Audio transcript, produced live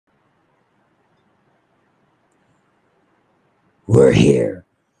We're here.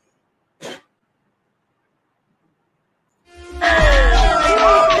 Oh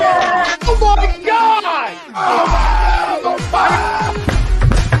my God! I'm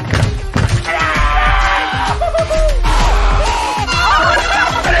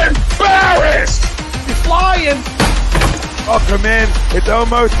embarrassed! He's flying! Welcome in. It's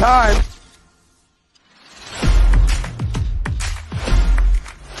almost time.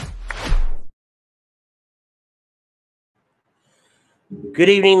 Good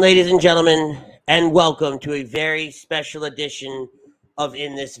evening, ladies and gentlemen, and welcome to a very special edition of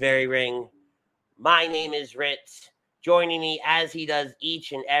In This Very Ring. My name is Ritz. Joining me, as he does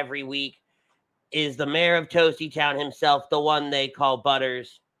each and every week, is the mayor of Toasty Town himself, the one they call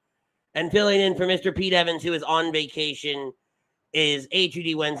Butters. And filling in for Mr. Pete Evans, who is on vacation, is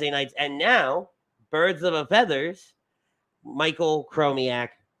A2D Wednesday nights. And now, Birds of a Feathers, Michael Chromiak,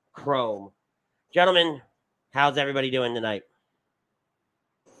 Chrome. Gentlemen, how's everybody doing tonight?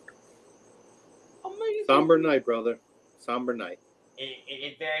 Somber night, brother. Somber night.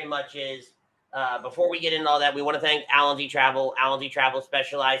 It very much is. Before we get into all that, we want to thank Allen's Travel. Allen's Travel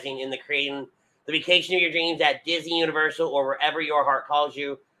specializing in creating the vacation of your dreams at Disney, Universal, or wherever your heart calls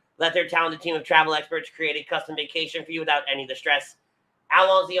you. Let their talented team of travel experts create a custom vacation for you without any of the stress.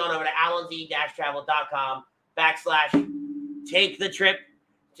 Allen's on over to allenz-travel.com/take the trip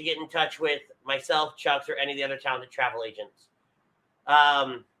to get in touch with myself, Chucks, or any of the other talented travel agents.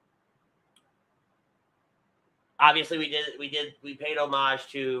 Obviously, we paid homage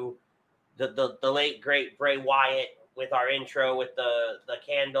to the late great Bray Wyatt with our intro with the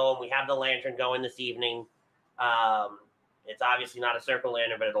candle, and we have the lantern going this evening. It's obviously not a circle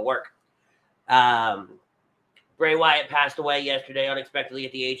lantern, but it'll work. Bray Wyatt passed away yesterday unexpectedly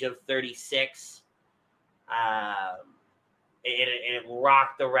at the age of 36. It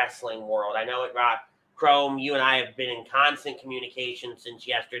rocked the wrestling world. I know it rocked. Chrome, you and I have been in constant communication since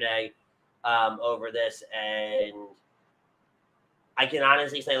yesterday. Over this, and I can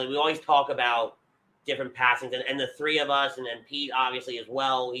honestly say, we always talk about different passings, and the three of us, and Pete obviously as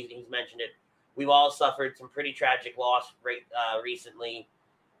well, he's mentioned it, we've all suffered some pretty tragic loss recently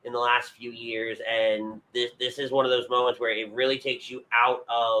in the last few years, and this is one of those moments where it really takes the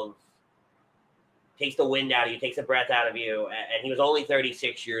wind out of you, takes the breath out of you, and he was only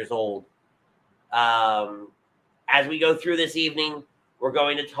 36 years old. As we go through this evening, we're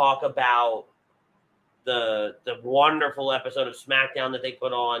going to talk about the wonderful episode of SmackDown that they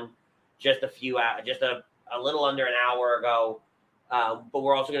put on just a little under an hour ago. But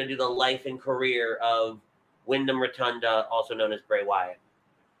we're also going to do the life and career of Windham Rotunda, also known as Bray Wyatt.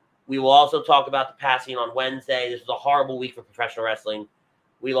 We will also talk about the passing on Wednesday. This was a horrible week for professional wrestling.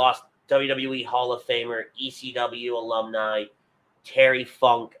 We lost WWE Hall of Famer, ECW alumni, Terry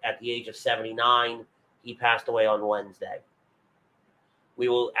Funk at the age of 79. He passed away on Wednesday. We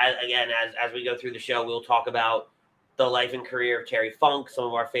will, again, as we go through the show, we'll talk about the life and career of Terry Funk, some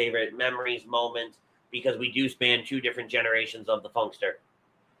of our favorite memories, moments, because we do span two different generations of the Funkster.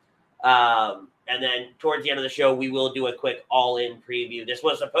 And then towards the end of the show, we will do a quick all-in preview. This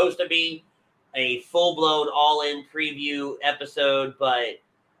was supposed to be a full-blown all-in preview episode, but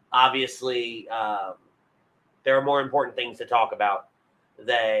obviously there are more important things to talk about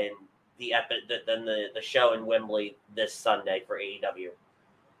than the show in Wembley this Sunday for AEW.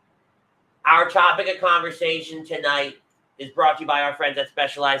 Our topic of conversation tonight is brought to you by our friends at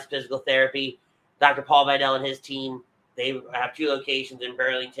Specialized Physical Therapy. Dr. Paul Vidal and his team, they have two locations in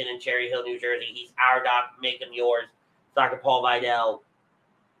Burlington and Cherry Hill, New Jersey. He's our doc, make him yours. Dr. Paul Vidal.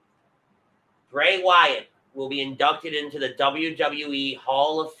 Bray Wyatt will be inducted into the WWE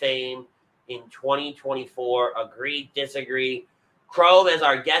Hall of Fame in 2024. Agreed, disagree. Chrome, as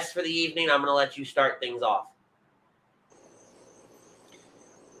our guest for the evening, I'm going to let you start things off.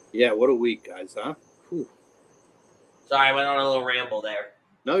 Yeah, what a week, guys, huh? Whew. Sorry, I went on a little ramble there.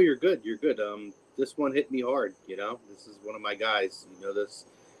 No, you're good. You're good. This one hit me hard, This is one of my guys. You know this.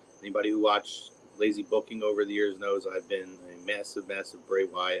 Anybody who watched Lazy Booking over the years knows I've been a massive, massive Bray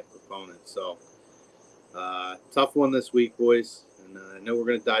Wyatt proponent. So, tough one this week, boys. And I know we're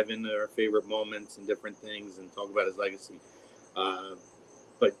going to dive into our favorite moments and different things and talk about his legacy.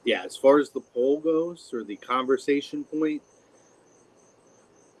 But, yeah, as far as the poll goes or the conversation point,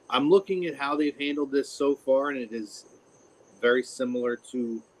 I'm looking at how they've handled this so far, and it is very similar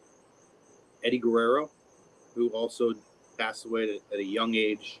to Eddie Guerrero, who also passed away at a young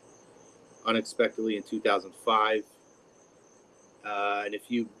age, unexpectedly in 2005. And if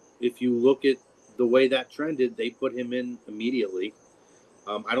you look at the way that trended, they put him in immediately.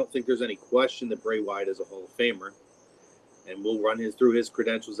 I don't think there's any question that Bray Wyatt is a Hall of Famer, and we'll run through his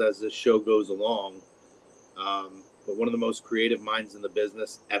credentials as this show goes along. But but one of the most creative minds in the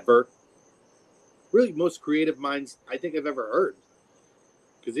business ever. Really, most creative minds I think I've ever heard.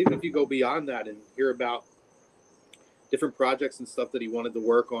 Because even if you go beyond that and hear about different projects and stuff that he wanted to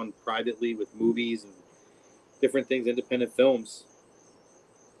work on privately with movies and different things, independent films,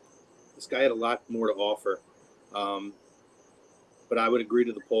 this guy had a lot more to offer. But I would agree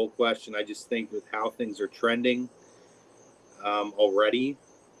to the poll question. I just think with how things are trending already,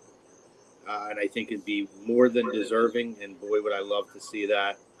 and I think it'd be more than deserving, and boy, would I love to see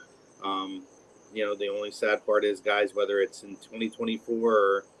that. The only sad part is, guys, whether it's in 2024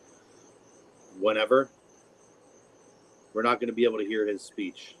 or whenever, we're not going to be able to hear his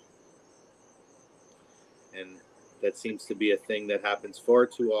speech. And that seems to be a thing that happens far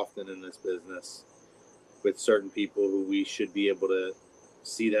too often in this business with certain people who we should be able to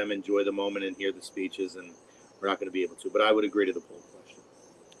see them, enjoy the moment, and hear the speeches, and we're not going to be able to. But I would agree to the poll question.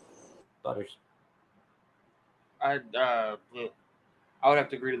 Butters. I would have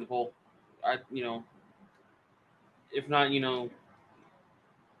to agree to the poll. If not,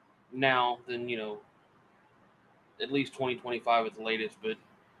 now, then, at least 2025 at the latest, but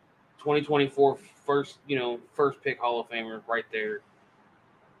 2024 first pick Hall of Famer right there.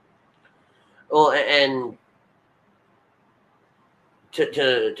 Well, and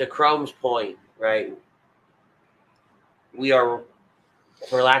to Chrome's point, right? We are,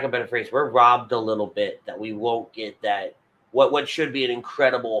 for lack of a better phrase, we're robbed a little bit that we won't get that what should be an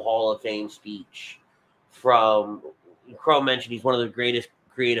incredible Hall of Fame speech from. Chrome mentioned he's one of the greatest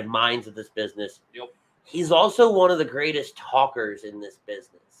creative minds of this business. Yep. He's also one of the greatest talkers in this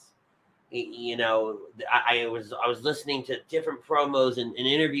business. I was listening to different promos and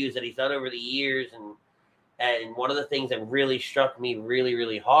interviews that he's done over the years, and one of the things that really struck me really,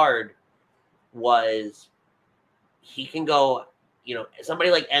 really hard was he can go,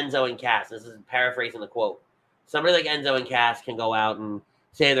 somebody like Enzo and Cass, this is paraphrasing the quote, somebody like Enzo and Cass can go out and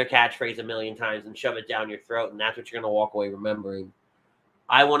say their catchphrase a million times and shove it down your throat, and that's what you're going to walk away remembering.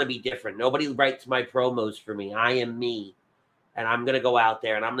 I want to be different. Nobody writes my promos for me. I am me. And I'm going to go out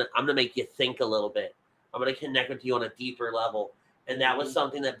there and I'm going to make you think a little bit. I'm going to connect with you on a deeper level. And that was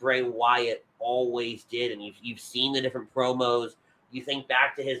something that Bray Wyatt always did. And you've seen the different promos. You think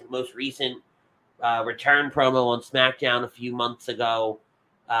back to his most recent return promo on SmackDown a few months ago.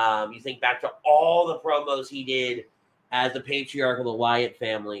 You think back to all the promos he did as the patriarch of the Wyatt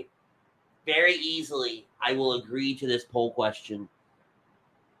family. Very easily, I will agree to this poll question.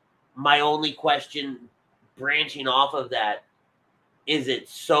 My only question, branching off of that, is it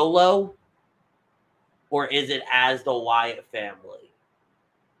solo or is it as the Wyatt family?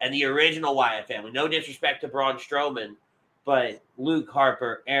 And the original Wyatt family, no disrespect to Braun Strowman, but Luke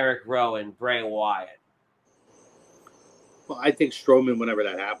Harper, Eric Rowan, Bray Wyatt. Well, I think Strowman, whenever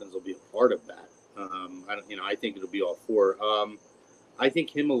that happens, will be a part of that. I think it'll be all four. I think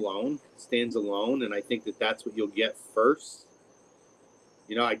him alone stands alone, and I think that's what you'll get first.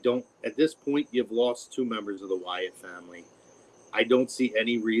 At this point, you've lost two members of the Wyatt family. I don't see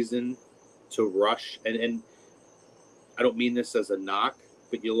any reason to rush. And I don't mean this as a knock,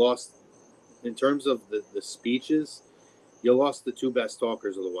 but you lost, in terms of the speeches, you lost the two best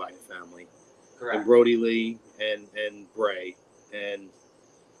talkers of the Wyatt family. Correct. And Brodie Lee and Bray. And,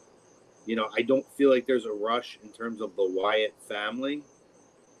 I don't feel like there's a rush in terms of the Wyatt family.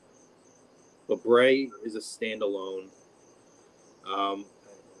 But Bray is a standalone.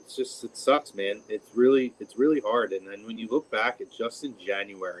 It sucks, man. It's really hard. And then when you look back at just in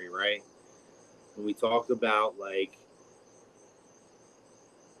January, right? When we talked about,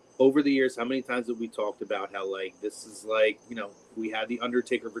 over the years, how many times have we talked about how, this is we had The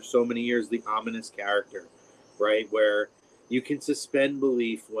Undertaker for so many years, the ominous character, right? Where you can suspend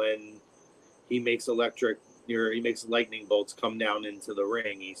belief when he makes he makes lightning bolts come down into the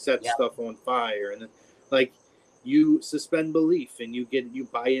ring. He sets stuff on fire. And then, you suspend belief and you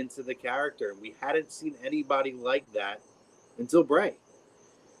buy into the character. And we hadn't seen anybody like that until Bray.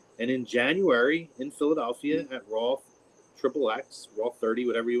 And in January in Philadelphia at Raw XXX, Raw 30,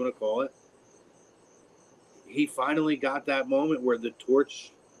 whatever you want to call it, he finally got that moment where the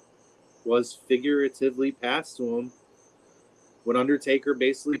torch was figuratively passed to him when Undertaker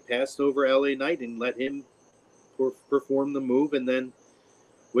basically passed over LA Knight and let him perform the move, and then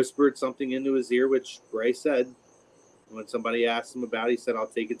whispered something into his ear, which Bray said. When somebody asked him about it, he said, "I'll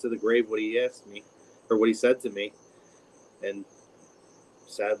take it to the grave," what he asked me, or what he said to me. And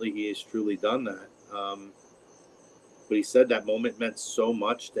sadly, he has truly done that. But he said that moment meant so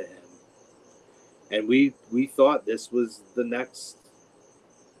much to him. And we thought this was the next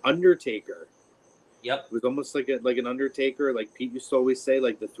Undertaker. Yep. It was almost like an Undertaker, like Pete used to always say,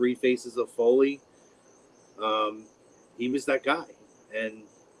 like the three faces of Foley. he was that guy, and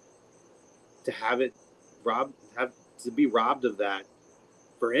to be robbed of that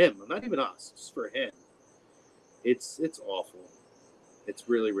for him, not even us, just for him, it's awful. It's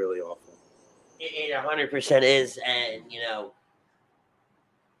really, really awful. It 100% is, and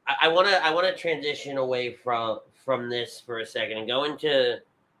I want to transition away from this for a second and go into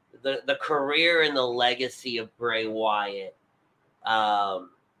the career and the legacy of Bray Wyatt.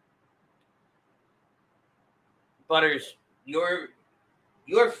 Butters, your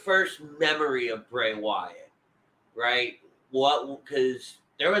first memory of Bray Wyatt, right? What? Because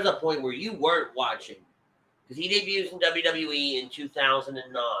there was a point where you weren't watching, because he debuts in WWE in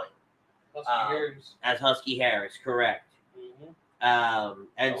 2009 as Husky Harris, correct? Mm-hmm.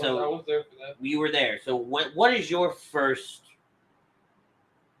 And I was there for that. You were there. So what is your first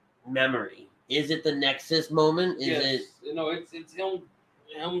memory? Is it the Nexus moment? Is it? No, it's him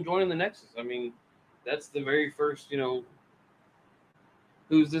joining the Nexus. I mean, that's the very first.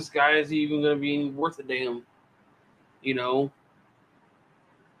 Who's this guy? Is he even going to be worth a damn? And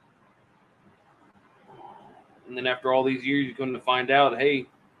then after all these years, you're going to find out, hey,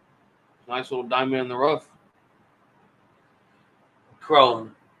 nice little diamond in the rough.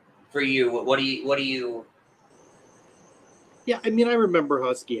 Chrome, for you, what do you? Yeah, I mean, I remember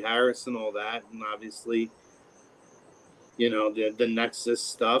Husky Harris and all that, and obviously, the Nexus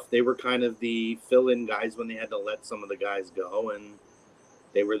stuff. They were kind of the fill-in guys when they had to let some of the guys go, and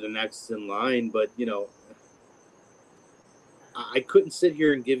they were the next in line. But I couldn't sit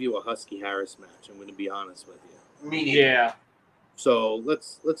here and give you a Husky Harris match. I'm going to be honest with you. Me neither. Yeah. So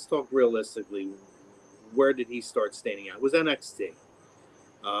let's talk realistically. Where did he start standing out? It was NXT.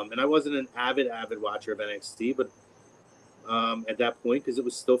 And I wasn't an avid watcher of NXT, but at that point, because it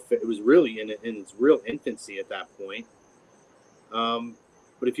was really in its real infancy at that point.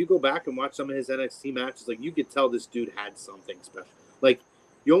 But if you go back and watch some of his NXT matches, like, you could tell this dude had something special. Like,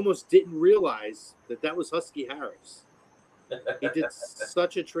 you almost didn't realize that was Husky Harris. He did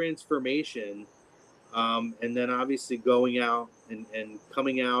such a transformation, and then obviously going out and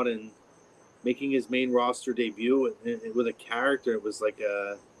coming out and making his main roster debut with a character. It was like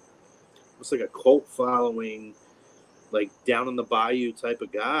a cult following, like down on the bayou type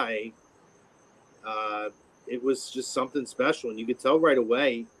of guy. It was just something special, and you could tell right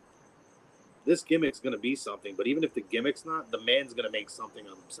away this gimmick's going to be something. But even if the gimmick's not, the man's going to make something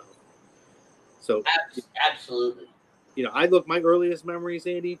of himself. So absolutely. I look, my earliest memories,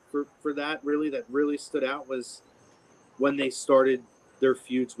 Andy, for that really stood out was when they started their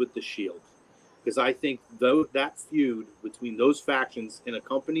feuds with the Shield. Because I think that feud between those factions in a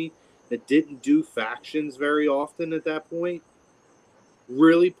company that didn't do factions very often at that point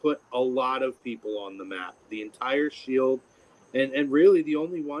really put a lot of people on the map. The entire Shield, and really the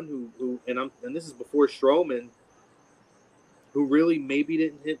only one who and this is before Strowman, who really maybe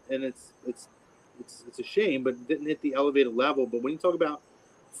didn't hit, and it's a shame, but didn't hit the elevated level. But when you talk about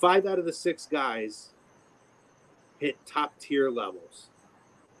 5 out of the 6 guys hit top tier levels.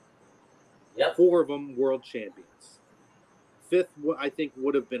 Yep. 4 of them world champions. 5th, I think,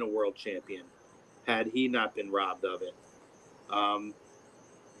 would have been a world champion had he not been robbed of it.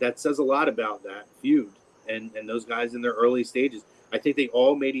 That says a lot about that feud and those guys in their early stages. I think they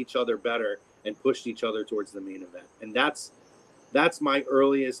all made each other better and pushed each other towards the main event. And that's my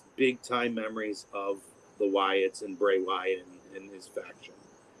earliest big-time memories of the Wyatts and Bray Wyatt and his faction.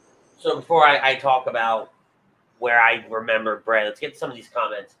 So before I talk about where I remember Bray, let's get some of these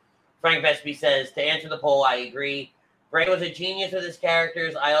comments. Frank Vesby says, to answer the poll, I agree. Bray was a genius with his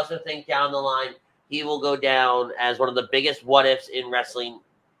characters. I also think down the line, he will go down as one of the biggest what-ifs in wrestling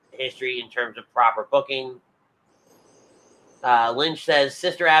history in terms of proper booking. Lynch says,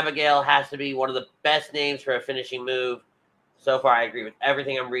 Sister Abigail has to be one of the best names for a finishing move. So far, I agree with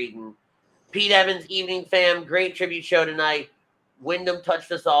everything I'm reading. Pete Evans, evening fam, great tribute show tonight. Windham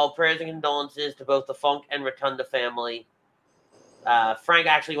touched us all. Prayers and condolences to both the Funk and Rotunda family. Frank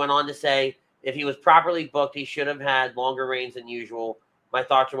actually went on to say, if he was properly booked, he should have had longer reigns than usual. My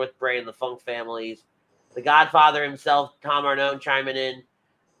thoughts are with Bray and the Funk families. The Godfather himself, Tom Arnone, chiming in.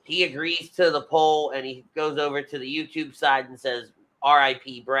 He agrees to the poll, and he goes over to the YouTube side and says,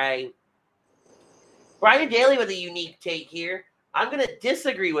 R.I.P. Bray. Brian Daly with a unique take here. I'm going to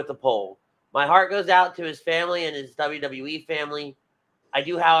disagree with the poll. My heart goes out to his family and his WWE family. I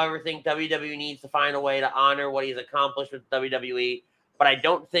do, however, think WWE needs to find a way to honor what he's accomplished with WWE, but I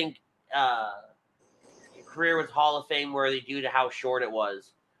don't think his career was Hall of Fame worthy due to how short it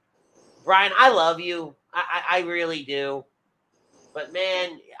was. Brian, I love you. I really do. But,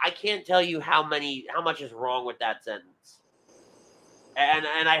 man, I can't tell you how much is wrong with that sentence.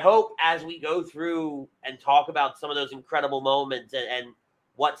 And I hope as we go through and talk about some of those incredible moments and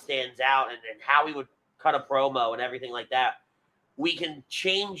what stands out and how we would cut a promo and everything like that, we can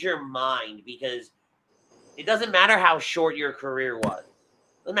change your mind, because it doesn't matter how short your career was.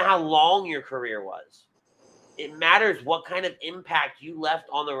 It doesn't matter how long your career was. It matters what kind of impact you left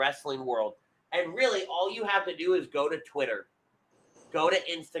on the wrestling world. And really, all you have to do is go to Twitter, go to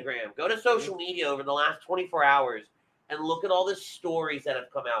Instagram, go to social media over the last 24 hours and look at all the stories that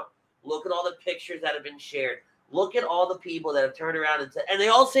have come out. Look at all the pictures that have been shared. Look at all the people that have turned around and said, and they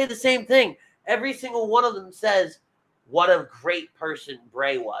all say the same thing. Every single one of them says, what a great person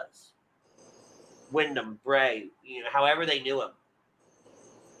Bray was. Windham, Bray, however they knew him.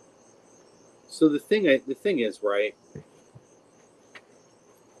 So the thing is, right,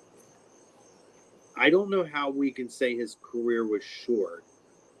 I don't know how we can say his career was short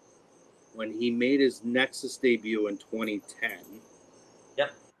when he made his Nexus debut in 2010.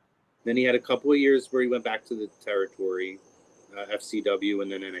 Yep. Then he had a couple of years where he went back to the territory, FCW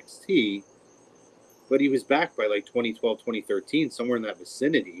and then NXT. But he was back by like 2012, 2013, somewhere in that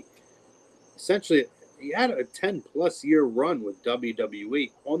vicinity. Essentially, he had a 10-plus year run with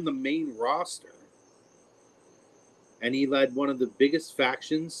WWE on the main roster. And he led one of the biggest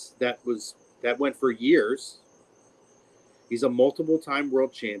factions that went for years. He's a multiple-time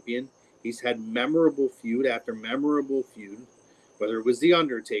world champion. He's had memorable feud after memorable feud, whether it was The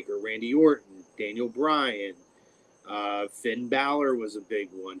Undertaker, Randy Orton, Daniel Bryan, Finn Balor was a big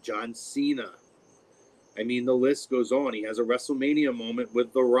one, John Cena. I mean, the list goes on. He has a WrestleMania moment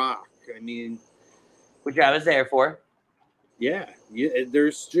with The Rock. I mean, which I was there for. Yeah,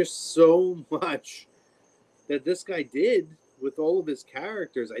 there's just so much that this guy did with all of his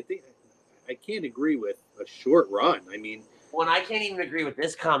characters. I think I can't agree with a short run. I mean, well, I can't even agree with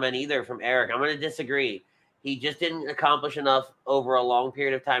this comment either from Eric. I'm going to disagree. He just didn't accomplish enough over a long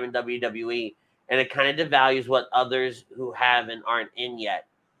period of time in WWE, and it kind of devalues what others who have and aren't in yet.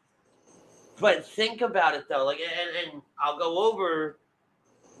 But think about it, though. And I'll go over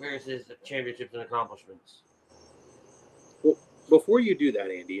where's his championships and accomplishments. Well, before you do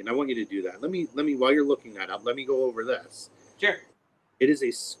that, Andy, and I want you to do that, let me while you're looking that up, let me go over this. Sure. It is a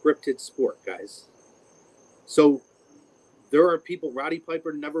scripted sport, guys. So there are people, Roddy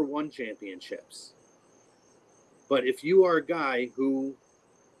Piper never won championships. But if you are a guy who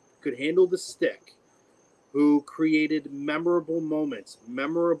could handle the stick, who created memorable moments,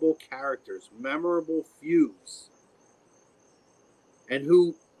 memorable characters, memorable feuds, and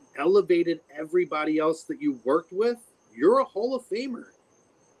who elevated everybody else that you worked with, you're a Hall of Famer.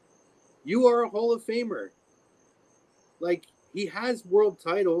 You are a Hall of Famer. Like, he has world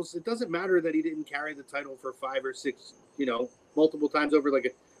titles. It doesn't matter that he didn't carry the title for 5 or 6, multiple times over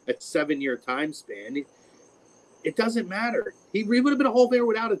like a 7-year time span. It doesn't matter. He would have been a Hall of Famer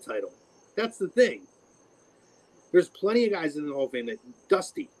without a title. That's the thing. There's plenty of guys in the Hall of Fame that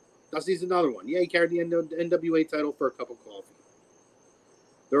Dusty's another one. Yeah, he carried the NWA title for a cup of coffee.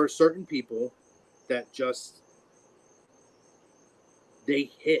 There are certain people that just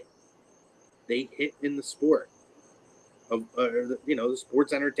they hit in the sport of the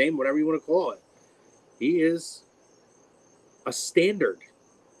sports entertainment, whatever you want to call it. He is a standard.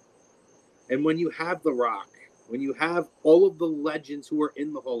 And when you have The Rock, when you have all of the legends who are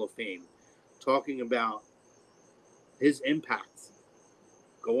in the Hall of Fame talking about his impact,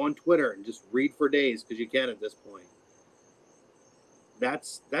 go on Twitter and just read for days because you can at this point.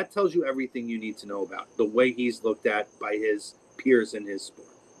 That tells you everything you need to know about the way he's looked at by his peers in his sport.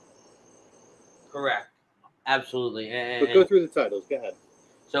 Correct. Absolutely. But go through the titles. Go ahead.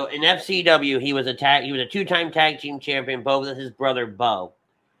 So in FCW, he was a 2-time tag team champion, both with his brother Bo.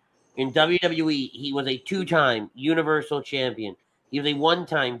 In WWE, he was a 2-time Universal Champion. He was a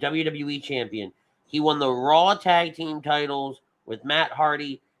 1-time WWE Champion. He won the Raw Tag Team titles with Matt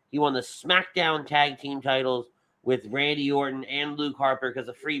Hardy. He won the SmackDown Tag Team titles with Randy Orton and Luke Harper because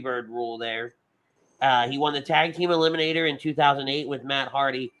of Freebird rule there. He won the Tag Team Eliminator in 2008 with Matt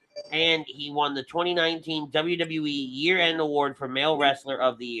Hardy. And he won the 2019 WWE Year-End Award for Male Wrestler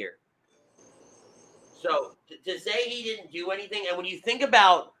of the Year. So to say he didn't do anything, and when you think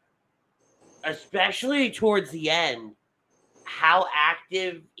about, especially towards the end, how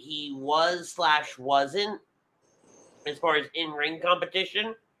active he was/wasn't as far as in-ring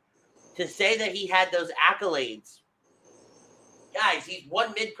competition, to say that he had those accolades, guys, he's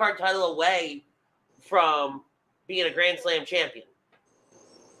one mid-card title away from being a Grand Slam champion.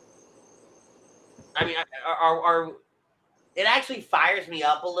 I mean, it actually fires me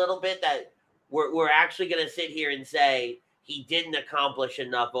up a little bit that we're actually going to sit here and say he didn't accomplish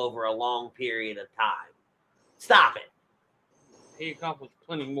enough over a long period of time. Stop it. He accomplished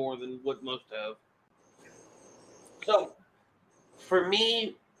plenty more than what most have. So, for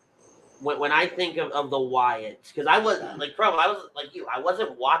me, when I think of the Wyatts, because I was like, I was like you, I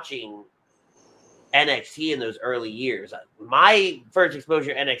wasn't watching NXT in those early years. My first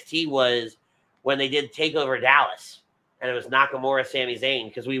exposure to NXT was when they did Takeover Dallas, and it was Nakamura, Sami Zayn,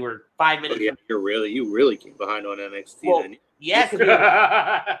 because we were 5 minutes. Yeah, you really came behind on NXT. Well, then. Yeah, because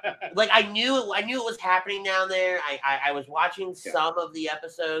like I knew it was happening down there. I was watching some of the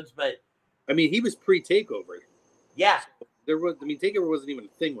episodes, but I mean, he was pre-takeover. Yeah, takeover wasn't even a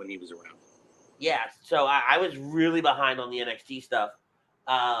thing when he was around. Yeah, so I was really behind on the NXT stuff,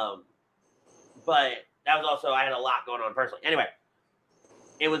 but that was also I had a lot going on personally. Anyway,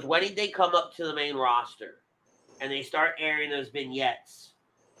 it was when they come up to the main roster, and they start airing those vignettes.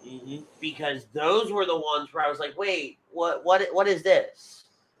 Mm-hmm. Because those were the ones where I was like, wait, what is this?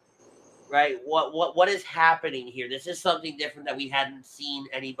 Right? What is happening here? This is something different that we hadn't seen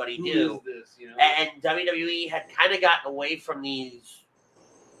anybody do. Who is this, you know? And WWE had kind of gotten away from these,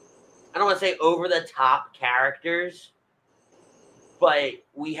 I don't want to say over the top characters, but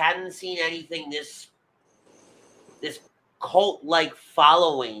we hadn't seen anything this cult like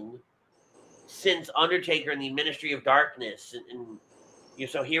following since Undertaker and the Ministry of Darkness and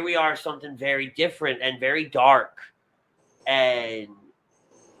so here we are, something very different and very dark. And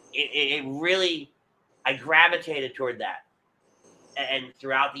it really, I gravitated toward that. And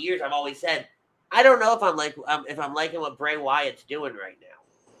throughout the years, I've always said, I don't know if I'm liking what Bray Wyatt's doing right now.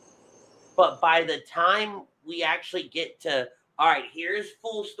 But by the time we actually get to, all right, here's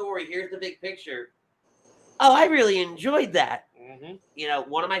full story, here's the big picture. Oh, I really enjoyed that.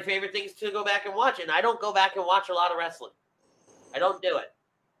 Mm-hmm. One of my favorite things to go back and watch, and I don't go back and watch a lot of wrestling. I don't do it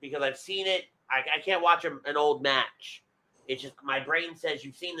because I've seen it. I can't watch an old match. It's just my brain says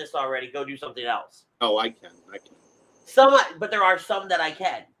you've seen this already. Go do something else. Oh, I can. But there are some that I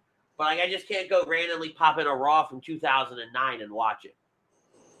can. But I just can't go randomly pop in a Raw from 2009 and watch it.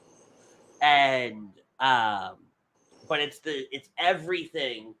 And but it's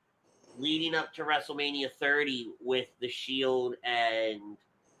everything leading up to WrestleMania 30 with the Shield and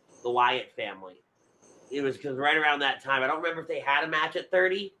the Wyatt family. It was because right around that time, I don't remember if they had a match at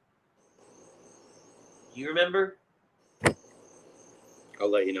 30. Do you remember? I'll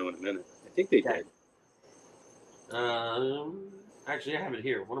let you know in a minute. I think they did. Actually, I have it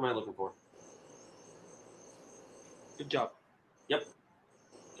here. What am I looking for? Good job. Yep.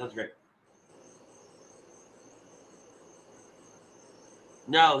 Sounds great.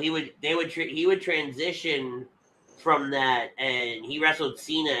 No, he would transition from that, and he wrestled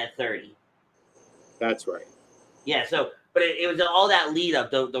Cena at 30. That's right. Yeah, but it was all that lead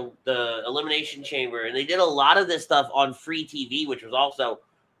up, the Elimination Chamber, and they did a lot of this stuff on free TV, which was also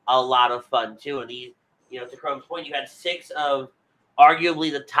a lot of fun too. And to Chrome's point, you had 6 of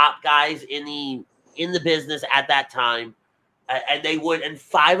arguably the top guys in the business at that time, and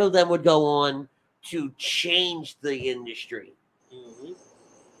 5 of them would go on to change the industry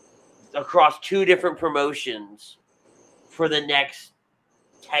across 2 different promotions for the next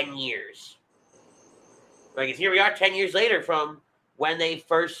 10 years. Like, here we are 10 years later from when they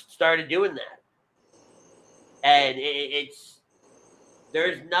first started doing that. And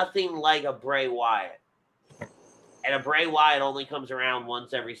there's nothing like a Bray Wyatt. And a Bray Wyatt only comes around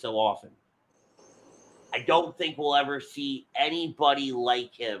once every so often. I don't think we'll ever see anybody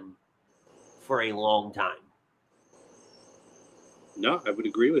like him for a long time. No, I would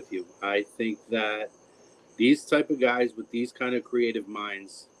agree with you. I think that these type of guys with these kind of creative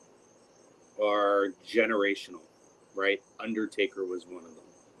minds are generational, right? Undertaker was one of them.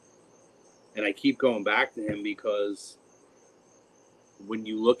 And I keep going back to him because when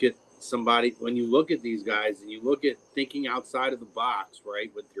you look at these guys and you look at thinking outside of the box,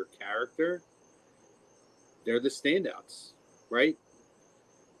 right, with your character, they're the standouts, right?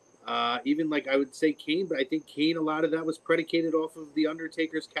 Even like I would say Kane, but I think Kane, a lot of that was predicated off of the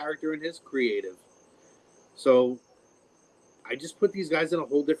Undertaker's character and his creative. So I just put these guys in a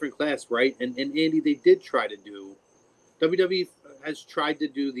whole different class, right? And Andy, they did try to do, WWE has tried to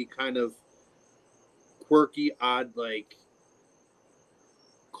do the kind of quirky, odd, like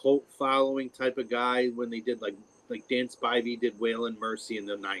cult following type of guy when they did like Dan Spivey did Waylon Mercy in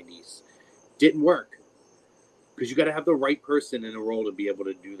the 90s. Didn't work. Because you got to have the right person in a role to be able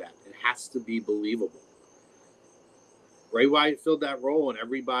to do that. It has to be believable. Bray Wyatt filled that role and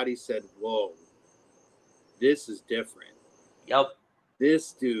everybody said, whoa, this is different. Yep.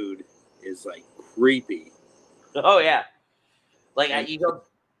 This dude is like creepy. Oh, yeah. Like, you go.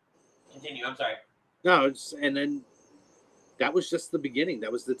 Continue. I'm sorry. No, and then that was just the beginning.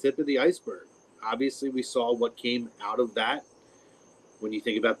 That was the tip of the iceberg. Obviously, we saw what came out of that When you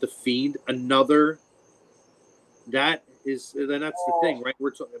think about the Fiend, another. That's the thing, right?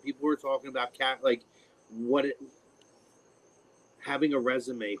 People were talking about having a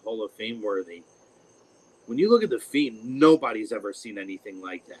resume Hall of Fame worthy. When you look at the Fiend, nobody's ever seen anything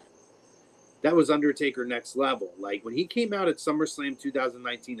like that. That was Undertaker next level. Like when he came out at SummerSlam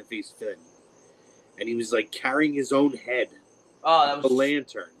 2019 to face Finn, and he was like carrying his own head, a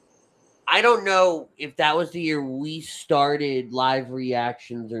lantern. I don't know if that was the year we started live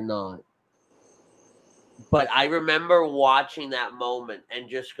reactions or not, but I remember watching that moment and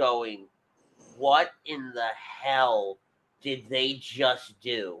just going, "What in the hell did they just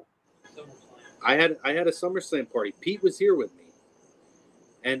do?" I had a SummerSlam party. Pete was here with me.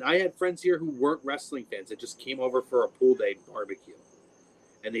 And I had friends here who weren't wrestling fans that just came over for a pool day barbecue.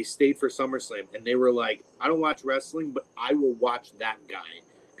 And they stayed for SummerSlam. And they were like, I don't watch wrestling, but I will watch that guy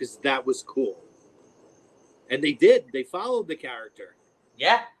because that was cool. And they did. They followed the character.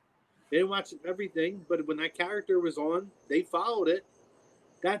 Yeah. They didn't watch everything, but when that character was on, they followed it.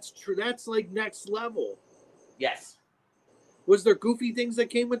 That's true. That's like next level. Yes. Was there goofy things that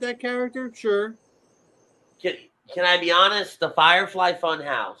came with that character? Sure. Can I be honest? The Firefly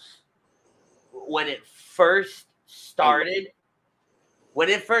Funhouse, when it first started,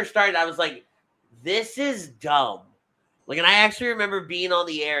 I was like, this is dumb. Like, and I actually remember being on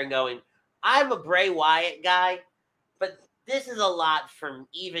the air and going, I'm a Bray Wyatt guy, but this is a lot from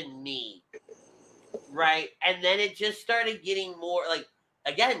even me. Right? And then it just started getting more, like,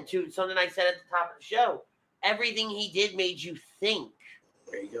 again, to something I said at the top of the show, everything he did made you think.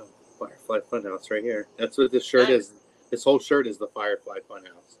 There you go. Firefly Funhouse right here. That's what this shirt is. This whole shirt is the Firefly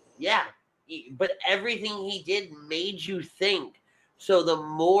Funhouse. Yeah. But everything he did made you think. So the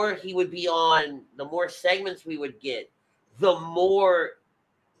more he would be on, the more segments we would get, the more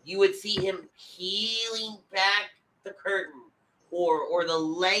you would see him peeling back the curtain or the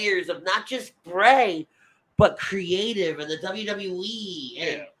layers of not just Bray, but creative and the WWE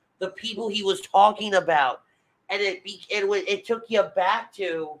and the people he was talking about. And it took you back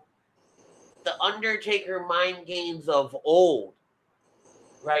to the Undertaker mind games of old,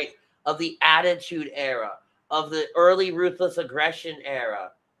 right? Of the Attitude Era, of the early Ruthless Aggression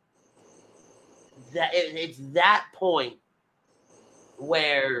era. It's that point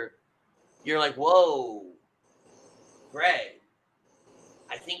where you're like, whoa, Bray,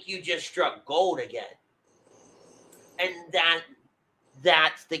 I think you just struck gold again. And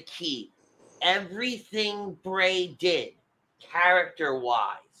that's the key. Everything Bray did,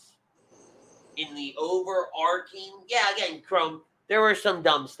 character-wise, in the overarching, again, Chrome, there were some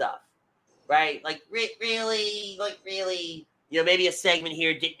dumb stuff, right? Like, really, maybe a segment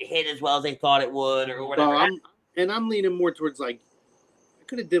here didn't hit as well as they thought it would or whatever. Well, I'm leaning more towards, like, I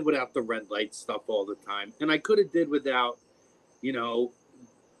could have did without the red light stuff all the time. And I could have did without,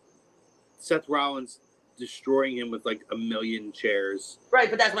 Seth Rollins destroying him with, like, a million chairs. Right,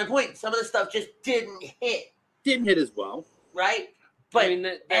 but that's my point. Some of the stuff just didn't hit. Didn't hit as well. Right? But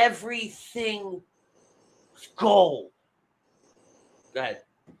everything was gold. Go ahead.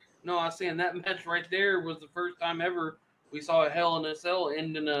 No, I was saying that match right there was the first time ever we saw a Hell in a Cell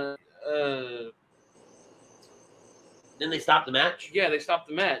end in a... Then they stopped the match? Yeah, they stopped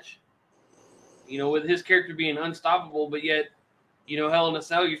the match. With his character being unstoppable, but yet, Hell in a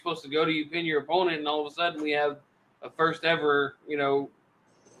Cell, you're supposed to go to, you pin your opponent, and all of a sudden we have a first ever,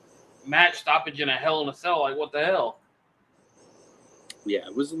 match stoppage in a Hell in a Cell. Like, what the hell? Yeah,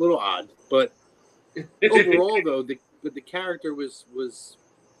 it was a little odd, but overall, though, the character was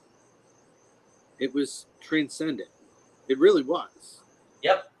transcendent. It really was.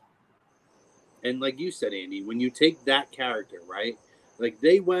 Yep. And like you said, Andy, when you take that character, right? Like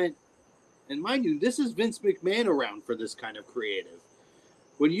they went, and mind you, this is Vince McMahon around for this kind of creative.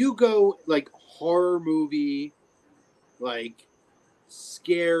 When you go like horror movie, like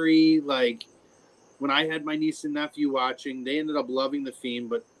scary, like when I had my niece and nephew watching, they ended up loving The Fiend,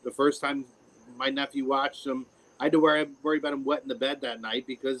 but the first time my nephew watched them, I had to worry about him wetting the bed that night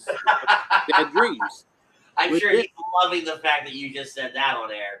because of bad dreams. I'm sure he's loving the fact that you just said that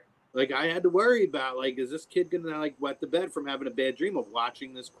on air. Like, I had to worry about, like, is this kid going to, like, wet the bed from having a bad dream of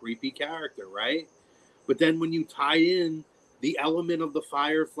watching this creepy character, right? But then when you tie in the element of the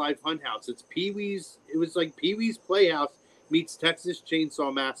Firefly Funhouse, it's Pee-wee's, it was like Pee-wee's Playhouse meets Texas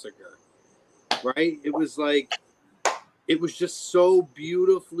Chainsaw Massacre, right? It was like, it was just so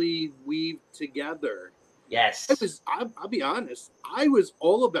beautifully weaved together. Yes. I'll be honest, I was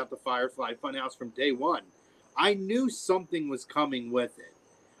all about the Firefly Funhouse from day one. I knew something was coming with it.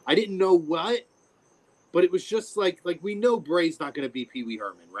 I didn't know what, but it was just like we know Bray's not going to be Pee Wee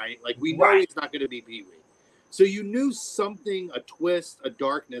Herman, right? Like we know he's not going to be Pee Wee. So you knew something, a twist, a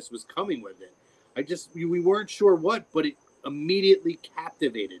darkness was coming with it. We weren't sure what, but it immediately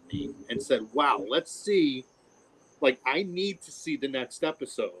captivated me and said, wow, let's see. Like, I need to see the next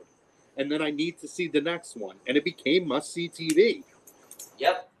episode. And then I need to see the next one. And it became must-see TV.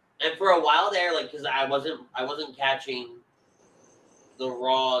 Yep. And for a while there, like, because I wasn't catching the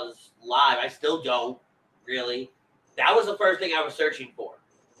Raws live. I still don't, really. That was the first thing I was searching for.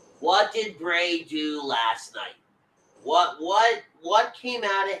 What did Bray do last night? What came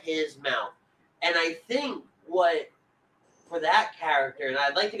out of his mouth? And I think for that character, and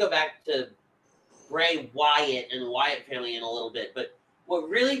I'd like to go back to Bray Wyatt and Wyatt family in a little bit, but what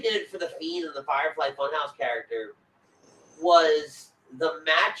really did it for the Fiend and the Firefly Funhouse character was the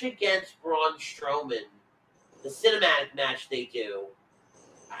match against Braun Strowman, the cinematic match they do.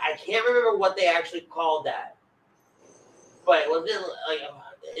 I can't remember what they actually called that, but it was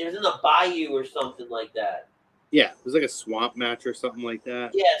in the Bayou or something like that. Yeah, it was like a swamp match or something like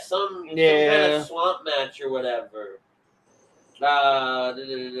that. Yeah, some kind of swamp match or whatever.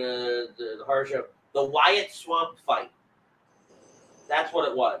 The horror show, the Wyatt Swamp Fight. That's what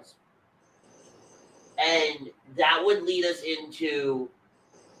it was, and that would lead us into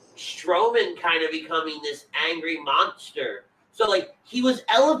Strowman kind of becoming this angry monster. So, like, he was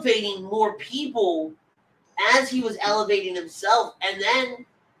elevating more people as he was elevating himself, and then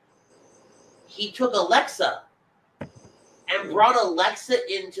he took Alexa and brought Alexa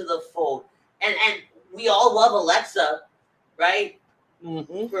into the fold. And we all love Alexa, right?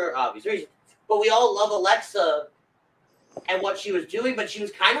 Mm-hmm. For obvious reasons. But we all love Alexa and what she was doing, but she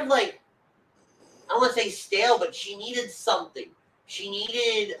was kind of like, I don't want to say stale, but she needed something. She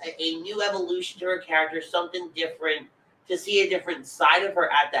needed a new evolution to her character, something different, to see a different side of her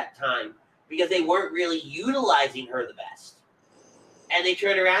at that time, because they weren't really utilizing her the best. And they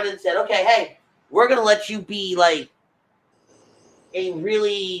turned around and said, okay, hey, we're going to let you be like a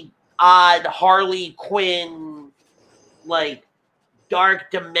really odd Harley Quinn, like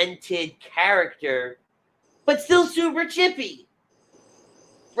dark, demented character, but still super chippy.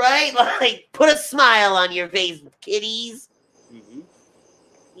 Right? Like, put a smile on your face, kiddies. Mm-hmm.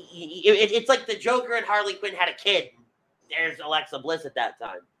 It's like the Joker and Harley Quinn had a kid. There's Alexa Bliss at that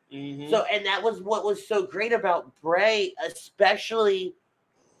time. Mm-hmm. So, and that was what was so great about Bray, especially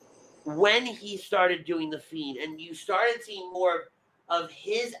when he started doing the Fiend, and you started seeing more of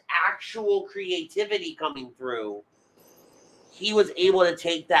his actual creativity coming through. He was able to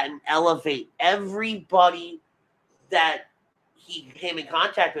take that and elevate everybody that he came in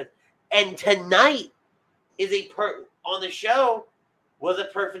contact with. And tonight is on the show was a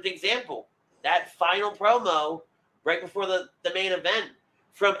perfect example. That final promo right before the main event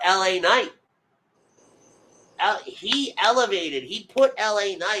from LA Knight. He elevated. He put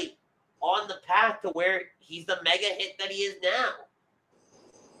LA Knight on the path to where he's the mega hit that he is now.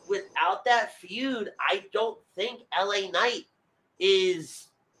 Without that feud, I don't think LA Knight is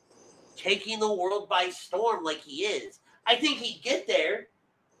taking the world by storm like he is. I think he'd get there,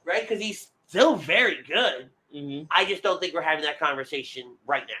 right? Because he's still very good. Mm-hmm. I just don't think we're having that conversation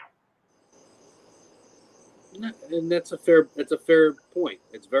right now. And that's a fair point.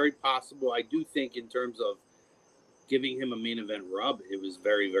 It's very possible. I do think in terms of giving him a main event rub, it was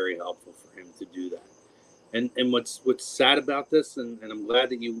very, very helpful for him to do that. And what's sad about this, and I'm glad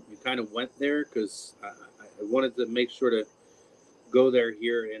that you kind of went there, because I wanted to make sure to go there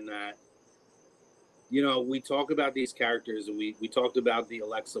here in that, you know, we talk about these characters, and we talked about the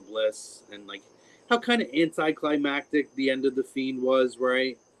Alexa Bliss and like how kind of anticlimactic the end of the Fiend was,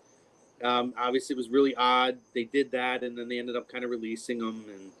 right? Obviously, it was really odd. They did that, and then they ended up kind of releasing them,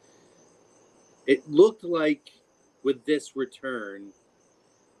 and it looked like with this return,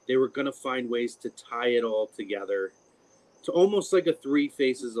 they were going to find ways to tie it all together to almost like a Three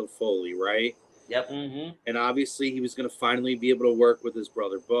Faces of Foley, right? Yep. Mm-hmm. And obviously, he was going to finally be able to work with his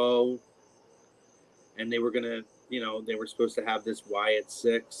brother Bo, and they were going to, you know, they were supposed to have this Wyatt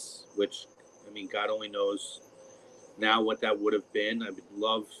 6, which, I mean, God only knows now what that would have been. I would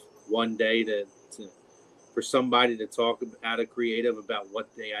love one day for somebody to talk out of creative about what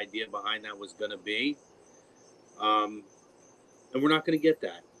the idea behind that was going to be. And we're not going to get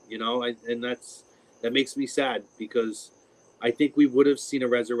that, you know, and that makes me sad, because I think we would have seen a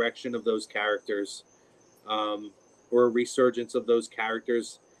resurrection of those characters, or a resurgence of those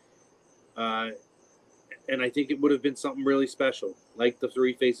characters. And I think it would have been something really special, like the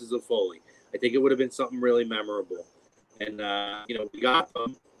Three Faces of Foley. I think it would have been something really memorable. And, you know, we got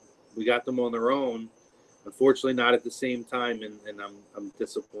them on their own. Unfortunately, not at the same time, and I'm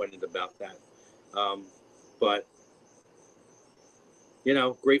disappointed about that. But you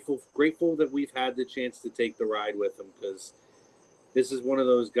know, grateful that we've had the chance to take the ride with him, because this is one of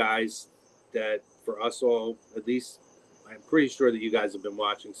those guys that for us all, at least I'm pretty sure that you guys have been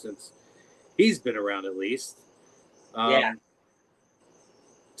watching since he's been around at least. Yeah.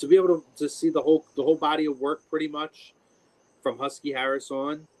 To be able to see the whole body of work pretty much from Husky Harris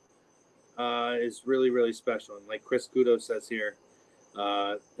on is really, really special. And like Chris Kudo says here,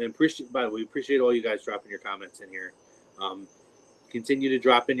 by the way, we appreciate all you guys dropping your comments in here. Continue to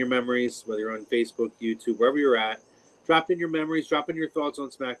drop in your memories, whether you're on Facebook, YouTube, wherever you're at. Drop in your memories, drop in your thoughts on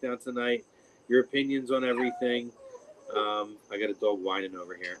SmackDown tonight, your opinions on everything. I got a dog whining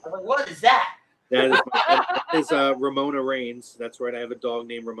over here. I'm like, what is that? That is Ramona Reigns. That's right. I have a dog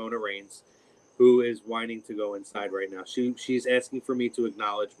named Ramona Reigns who is whining to go inside right now. She's asking for me to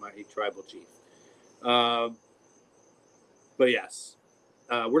acknowledge my tribal chief. But yes,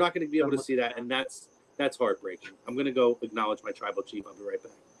 we're not going to be able to see that, and that's heartbreaking. I'm going to go acknowledge my tribal chief. I'll be right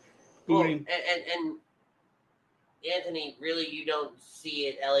back. Well, and Anthony, really, you don't see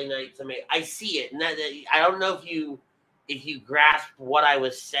it. LA Knight's amazing. I see it, and I don't know if you grasp what I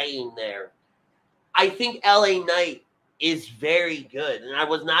was saying there. I think LA Knight is very good, and I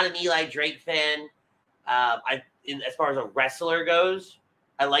was not an Eli Drake fan. As far as a wrestler goes,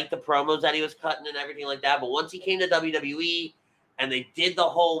 I like the promos that he was cutting and everything like that. But once he came to WWE and they did the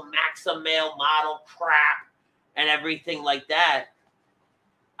whole Maxim male model crap and everything like that,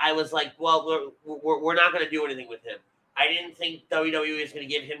 I was like, well, we're not going to do anything with him. I didn't think WWE was going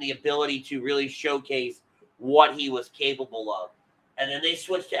to give him the ability to really showcase what he was capable of. And then they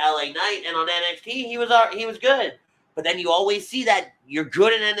switched to LA Knight, and on NXT, he was good. But then you always see that you're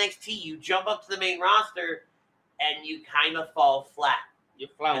good in NXT, you jump up to the main roster, and you kind of fall flat.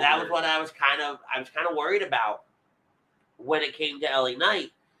 And that was what I was kind of worried about when it came to LA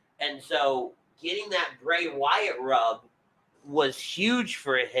Knight. And so getting that Bray Wyatt rub was huge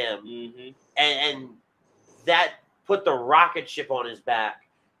for him. Mm-hmm. And that put the rocket ship on his back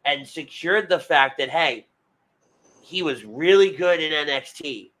and secured the fact that, hey, he was really good in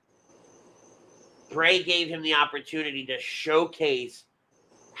NXT. Bray gave him the opportunity to showcase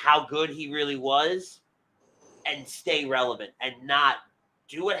how good he really was and stay relevant and not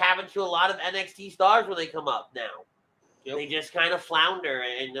do what happened to a lot of NXT stars when they come up now. Yep. They just kind of flounder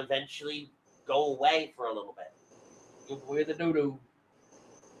and eventually go away for a little bit. Go away the doo-doo.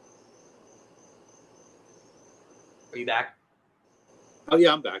 Are you back? Oh,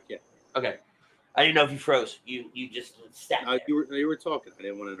 yeah, I'm back, yeah. Okay. I didn't know if you froze. You just sat there. You were talking. I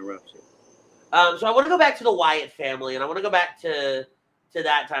didn't want to interrupt you. So I want to go back to the Wyatt family, and I want to go back to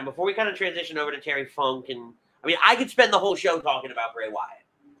that time before we kind of transition over to Terry Funk. And I mean, I could spend the whole show talking about Bray Wyatt.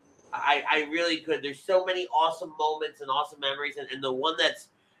 I really could. There's so many awesome moments and awesome memories, and the one that's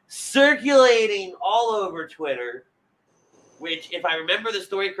circulating all over Twitter, which, if I remember the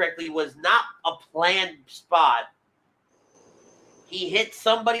story correctly, was not a planned spot. He hits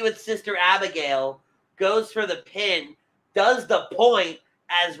somebody with Sister Abigail, goes for the pin, does the point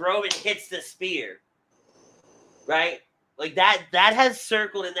as Rowan hits the spear. Right? Like that has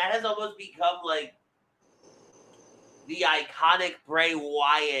circled, and that has almost become like the iconic Bray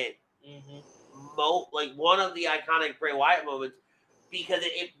Wyatt like one of the iconic Bray Wyatt moments, because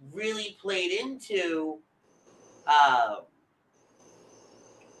it really played into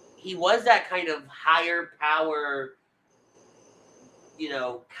he was that kind of higher power, you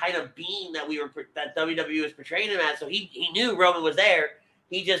know, kind of being that WWE was portraying him as. So he knew Roman was there.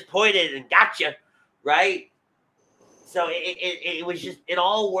 He just pointed and gotcha, right? So it was just, it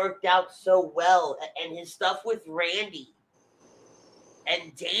all worked out so well. And his stuff with Randy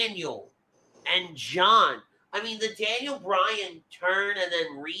and Daniel and John. I mean, the Daniel Bryan turn and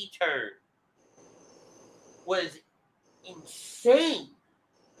then return was insane.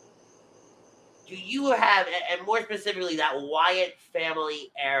 Do you have, and more specifically, that Wyatt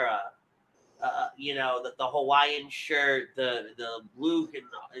family era, you know, the Hawaiian shirt, the Luke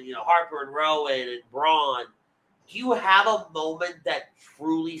and, you know, Harper and Rowan and Braun, do you have a moment that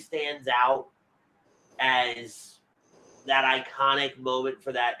truly stands out as that iconic moment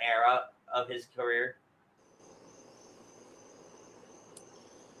for that era of his career?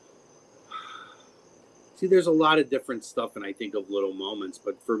 See, there's a lot of different stuff, and I think of little moments.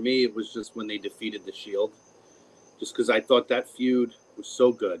 But for me, it was just when they defeated the Shield. Just because I thought that feud was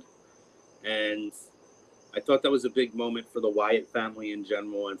so good. And I thought that was a big moment for the Wyatt family in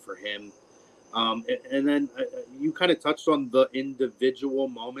general and for him. And then you kind of touched on the individual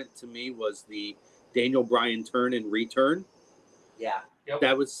moment to me was the Daniel Bryan turn and return. Yeah. Yep.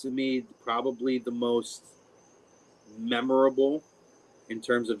 That was, to me, probably the most memorable in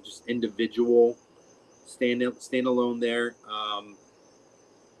terms of just individual standalone there.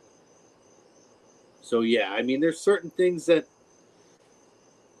 So, yeah, I mean, there's certain things that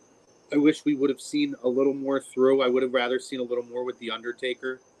I wish we would have seen a little more through. I would have rather seen a little more with The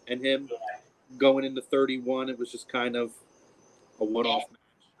Undertaker and him going into 31. It was just kind of a one-off match.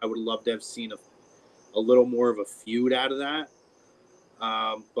 I would have loved to have seen a little more of a feud out of that.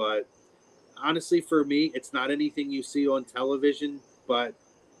 But honestly, for me, it's not anything you see on television, but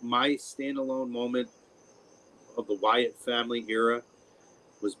my standalone moment of the Wyatt family era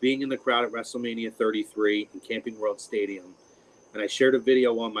was being in the crowd at WrestleMania 33 in Camping World Stadium. And I shared a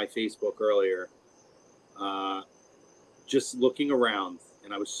video on my Facebook earlier, just looking around,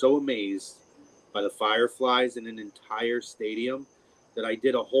 and I was so amazed by the fireflies in an entire stadium that I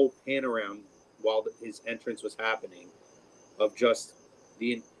did a whole pan around while his entrance was happening of just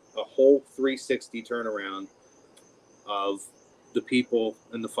a whole 360 turnaround of the people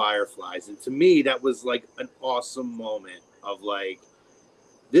and the fireflies. And to me, that was like an awesome moment of like,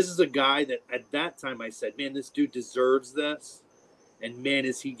 this is a guy that at that time I said, man, this dude deserves this. And man,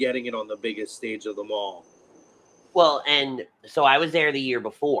 is he getting it on the biggest stage of them all. Well, and so I was there the year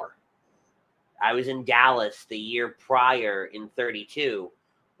before. I was in Dallas the year prior in 32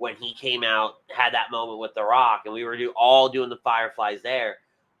 when he came out, had that moment with The Rock, and we were all doing the fireflies there.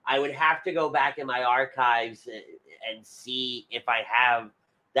 I would have to go back in my archives and see if I have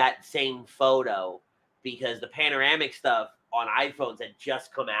that same photo, because the panoramic stuff on iPhones had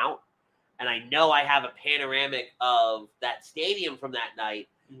just come out. And I know I have a panoramic of that stadium from that night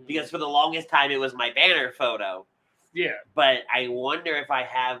because for the longest time it was my banner photo. Yeah. But I wonder if I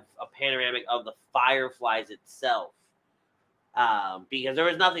have a panoramic of the fireflies itself. Because there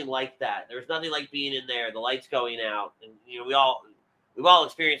was nothing like that. There was nothing like being in there, the lights going out. And, you know, we've all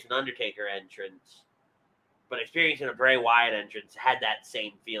experienced an Undertaker entrance. But experiencing a Bray Wyatt entrance had that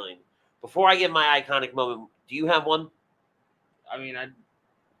same feeling. Before I give my iconic moment, do you have one? I mean,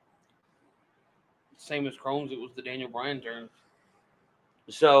 same as Chrome's, it was the Daniel Bryan turn.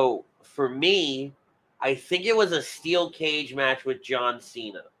 So, for me, I think it was a steel cage match with John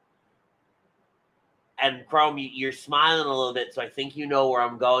Cena. And Chrome, you're smiling a little bit, so I think you know where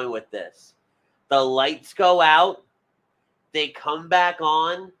I'm going with this. The lights go out, they come back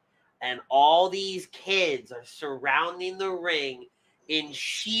on, and all these kids are surrounding the ring in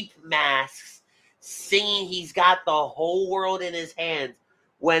sheep masks, singing He's Got the Whole World in His Hands.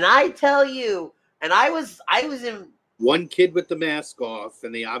 When I tell you, and I was in... One kid with the mask off,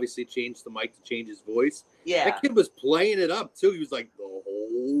 and they obviously changed the mic to change his voice. Yeah. That kid was playing it up, too. He was like, the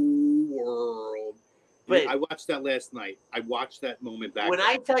whole world. But I watched that last night. I watched that moment back. When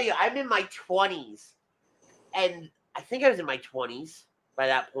I tell you, I'm in my 20s, and I think I was in my 20s by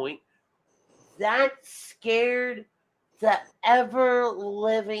that point. That scared the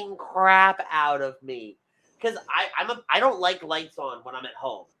ever-living crap out of me. Because I don't like lights on when I'm at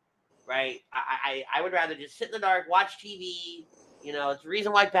home. Right? I would rather just sit in the dark, watch TV. You know, it's the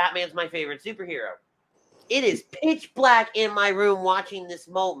reason why Batman's my favorite superhero. It is pitch black in my room watching this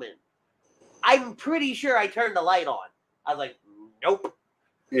moment. I'm pretty sure I turned the light on. I was like, nope.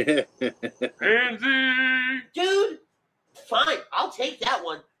 Dude, fine. I'll take that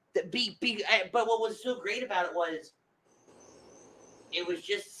one. But what was so great about it was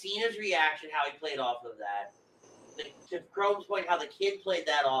just Cena's reaction, how he played off of that. To Chrome's point, how the kid played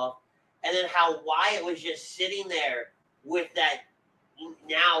that off. And then how Wyatt was just sitting there with that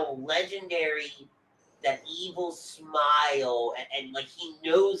now legendary, that evil smile. And like he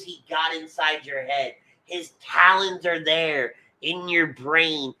knows he got inside your head. His talons are there in your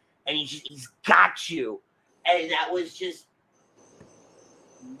brain. And he's got you. And that was just,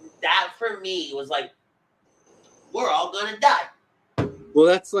 that for me was like, we're all going to die. Well,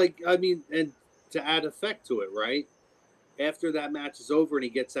 that's like, I mean, and to add effect to it, right? After that match is over and he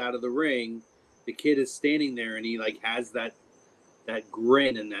gets out of the ring, the kid is standing there and he like has that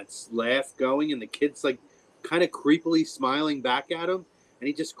grin and that laugh going, and the kid's like kind of creepily smiling back at him, and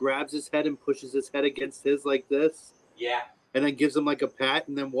he just grabs his head and pushes his head against his like this. Yeah. And then gives him like a pat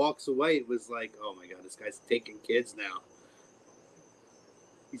and then walks away. It was like, oh my God, this guy's taking kids now.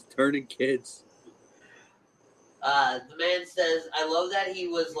 He's turning kids. The man says, I love that he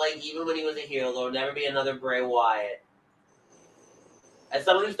was like, even when he was a heel, there will never be another Bray Wyatt. As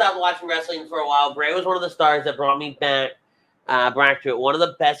someone who stopped watching wrestling for a while, Bray was one of the stars that brought me back to it. One of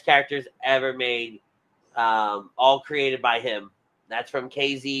the best characters ever made, all created by him. That's from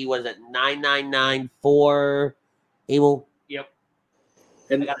KZ, was it 9994? Abel? Yep.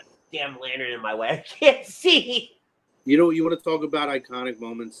 And I got a damn lantern in my way. I can't see. You know, you want to talk about iconic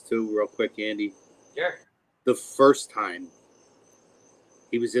moments too, real quick, Andy? Sure. The first time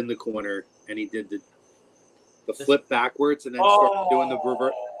he was in the corner and he did the flip backwards and then started doing the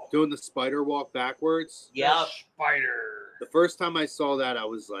reverse. doing the spider walk backwards. Yeah. Spider. The first time I saw that, I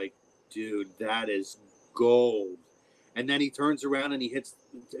was like, dude, that is gold. And then he turns around and he hits,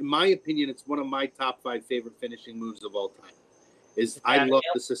 in my opinion, it's one of my top 5 favorite finishing moves of all time. I love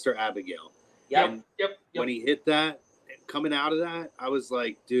the Sister Abigail. Yep. Yep. When he hit that, coming out of that, I was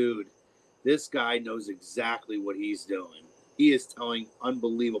like, dude, this guy knows exactly what he's doing. He is telling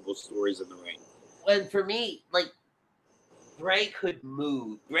unbelievable stories in the ring. And for me, like, Bray could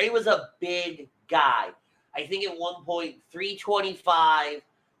move. Bray was a big guy. I think at one point, 325.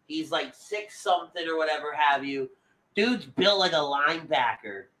 He's like 6-something or whatever have you. Dude's built like a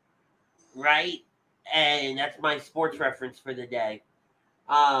linebacker, right? And that's my sports reference for the day.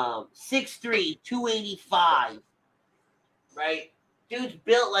 6'3", 285, right? Dude's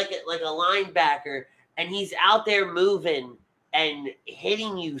built like a linebacker, and he's out there moving and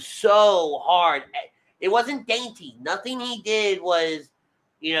hitting you so hard. It wasn't dainty. Nothing he did was,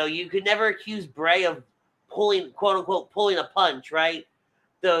 you could never accuse Bray of pulling, quote unquote, pulling a punch, right?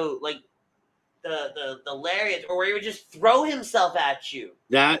 The lariat, or where he would just throw himself at you.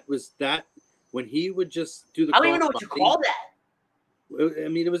 That was that when he would just do the. I don't even know what you call that. I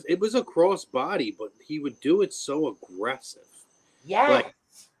mean, it was a cross body, but he would do it so aggressive. Yeah. Like,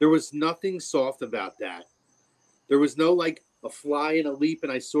 there was nothing soft about that. There was no like a fly and a leap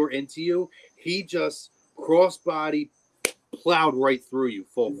and I soar into you. He just cross body plowed right through you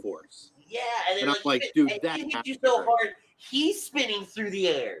full force. Yeah, and then I'm like, dude, that he hit you so hard, he's spinning through the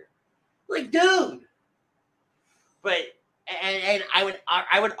air. Like, dude. But and I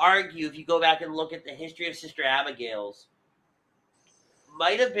would argue, if you go back and look at the history of Sister Abigail's,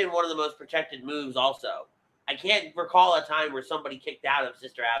 might have been one of the most protected moves also. I can't recall a time where somebody kicked out of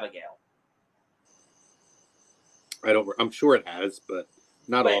Sister Abigail. I'm sure it has, but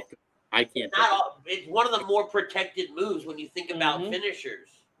not often. I can't. It's one of the more protected moves when you think about finishers.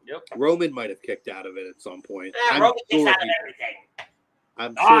 Yep. Roman might have kicked out of it at some point. Roman kicks out of everything.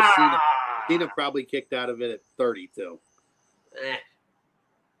 I'm sure Cena probably kicked out of it at 30 too.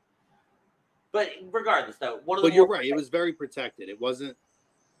 But regardless, though, But you're right. It was very protected. It wasn't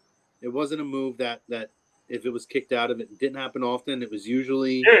a move that if it was kicked out of it, didn't happen often. It was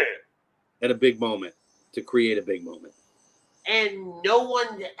usually at a big moment to create a big moment. And no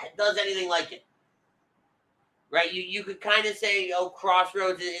one does anything like it. Right? You could kind of say,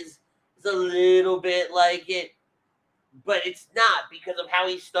 Crossroads is a little bit like it, but it's not, because of how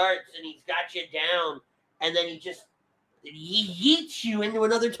he starts and he's got you down, and then he yeets you into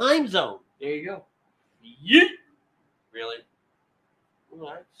another time zone. There you go. Yeet. Really?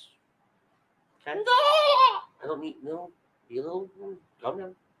 Relax. Okay. I don't need be a little calm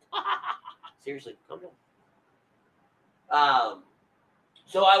down. Seriously, calm down.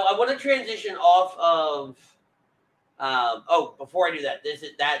 So I want to transition off of before I do that,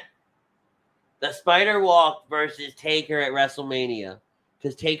 the Spider Walk versus Taker at WrestleMania,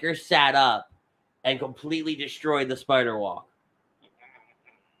 because Taker sat up and completely destroyed the Spider Walk.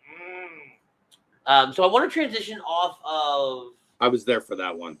 So I want to transition off of. I was there for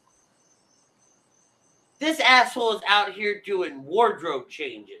that one. This asshole is out here doing wardrobe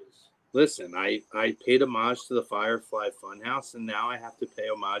changes. Listen, I paid homage to the Firefly Funhouse, and now I have to pay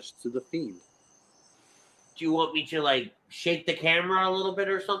homage to the Fiend. Do you want me to shake the camera a little bit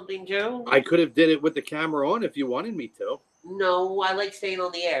or something too? I could have did it with the camera on if you wanted me to. No, I like staying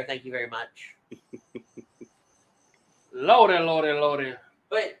on the air. Thank you very much. Lordy.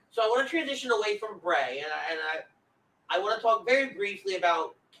 But so I want to transition away from Bray, and I want to talk very briefly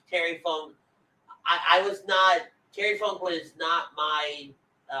about Terry Funk. Terry Funk was not my.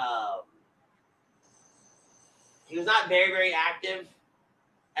 He was not very, very active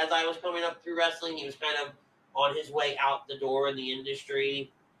as I was coming up through wrestling. He was kind of on his way out the door in the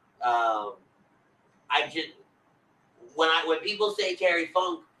industry. When people say Terry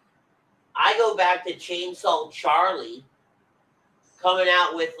Funk, I go back to Chainsaw Charley coming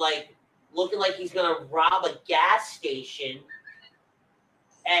out with looking like he's gonna rob a gas station,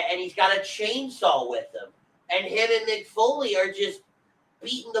 and he's got a chainsaw with him, and him and Mick Foley are just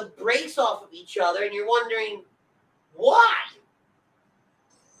beating the brakes off of each other, and you're wondering why,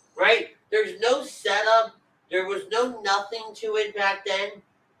 right? There's no setup. There was no nothing to it back then.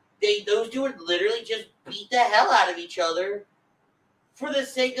 Those two would literally just beat the hell out of each other for the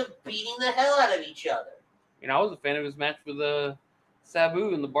sake of beating the hell out of each other. I was a fan of his match with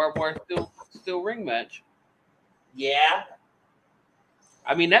Sabu in the barbed wire steel ring match. Yeah.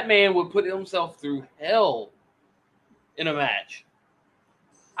 I mean, that man would put himself through hell in a match.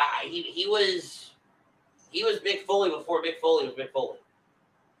 He was Mick Foley before Mick Foley was Mick Foley.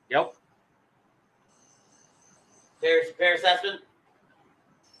 Yep. Fair assessment?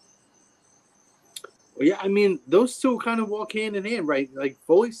 Well, yeah, I mean, those two kind of walk hand in hand, right? Like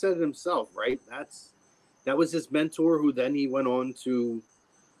Foley said it himself, right? That was his mentor, who then he went on to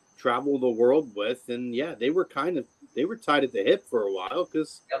travel the world with, and yeah, they were tied at the hip for a while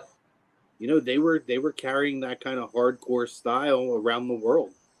because, you know, they were carrying that kind of hardcore style around the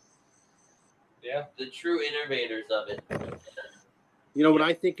world. Yeah, the true innovators of it. You know, when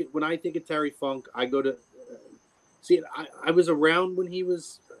I think of Terry Funk, I go to see. I was around when he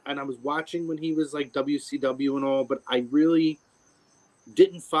was, and I was watching when he was like WCW and all, but I really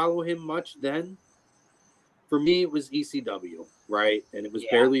didn't follow him much then. For me, it was ECW, right? And it was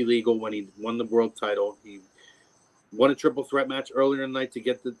barely legal when he won the world title. He won a triple threat match earlier in the night to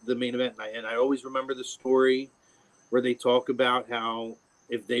get the main event. And I always remember the story where they talk about how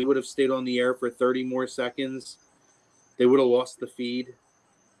if they would have stayed on the air for 30 more seconds, they would have lost the feed.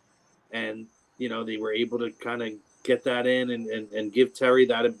 And, you know, they were able to kind of get that in and give Terry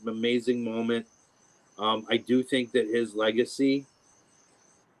that amazing moment. I do think that his legacy,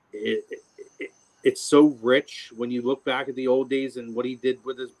 it's so rich when you look back at the old days and what he did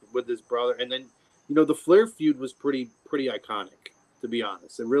with his brother. And then, you know, the Flair feud was pretty iconic, to be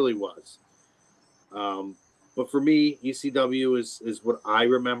honest. It really was. But for me, ECW is what I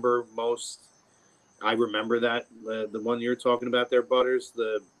remember most. I remember that the one you're talking about there, Butters.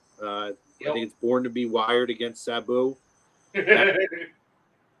 I think it's Born to Be Wired against Sabu. That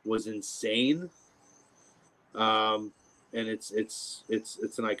was insane. And it's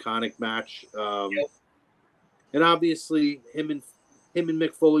an iconic match. And obviously him and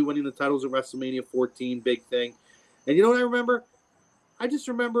Mick Foley winning the titles at WrestleMania 14, big thing. And you know what I remember? I just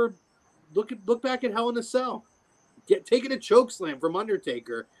remember look back at Hell in a Cell, taking a choke slam from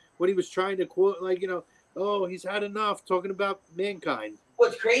Undertaker when he was trying to quote, like, you know, oh, he's had enough, talking about Mankind.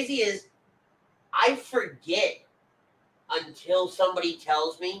 What's crazy is I forget until somebody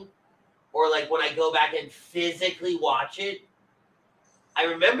tells me, or like when I go back and physically watch it. I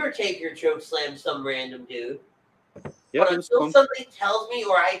remember Taker chokeslam some random dude. Yeah, but until somebody tells me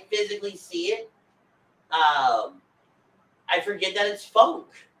or I physically see it, I forget that it's Funk.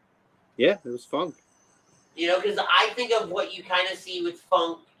 Yeah, it was Funk. You know, because I think of what you kind of see with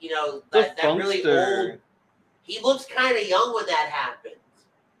Funk, you know, that really old. He looks kind of young when that happens.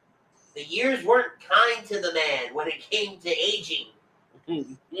 The years weren't kind to the man when it came to aging.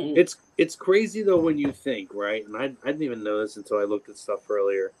 It's crazy though when you think, right? And I didn't even know this until I looked at stuff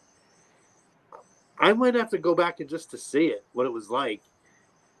earlier. I might have to go back and just to see it, what it was like.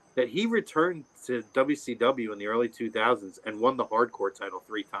 That he returned to WCW in the early 2000s and won the hardcore title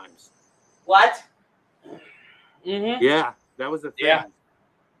 3 times. What? Mm-hmm. Yeah, that was the thing. Yeah.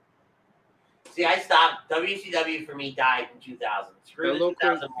 See, I stopped. WCW for me died in 2000. Screw the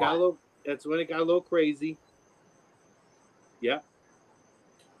 2001. That's when it got a little crazy. Yeah.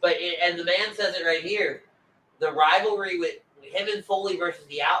 But and the man says it right here. The rivalry with him and Foley versus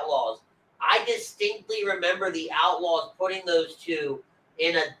the Outlaws. I distinctly remember the Outlaws putting those two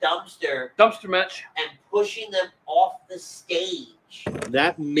in a dumpster match and pushing them off the stage.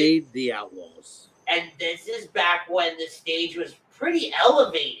 That made the Outlaws. And this is back when the stage was pretty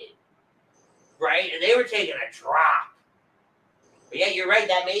elevated, right? And they were taking a drop. But yeah, you're right.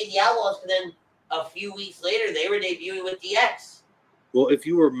 That made the Outlaws. And then a few weeks later, they were debuting with DX. Well, if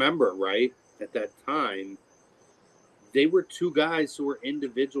you remember, right, at that time, they were 2 guys who were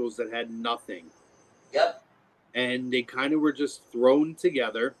individuals that had nothing. Yep. And they kind of were just thrown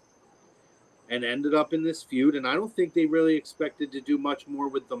together and ended up in this feud. And I don't think they really expected to do much more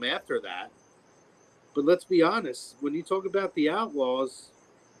with them after that. But let's be honest, when you talk about the Outlaws,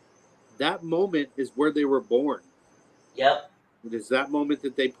 that moment is where they were born. Yep. It is that moment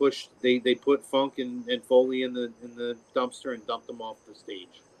that they pushed. They put Funk and Foley in the dumpster and dumped them off the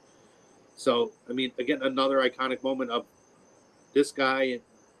stage. So, I mean, again, another iconic moment of this guy,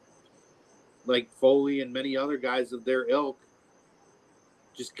 like Foley and many other guys of their ilk,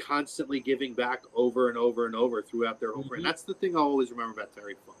 just constantly giving back over and over and over throughout their whole career. And that's the thing I'll always remember about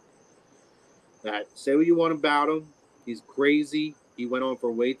Terry Funk. That, say what you want about him, he's crazy. He went on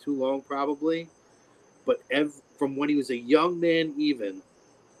for way too long, probably. But from when he was a young man even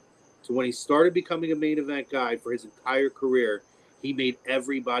to when he started becoming a main event guy for his entire career, he made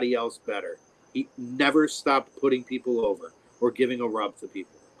everybody else better. He never stopped putting people over or giving a rub to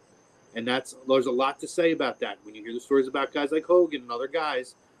people. And there's a lot to say about that. When you hear the stories about guys like Hogan and other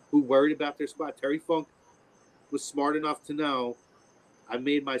guys who worried about their spot, Terry Funk was smart enough to know, I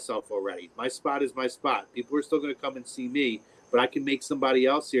made myself already. My spot is my spot. People are still going to come and see me, but I can make somebody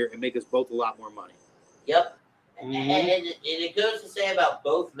else here and make us both a lot more money. Yep. Mm-hmm. And it goes to say about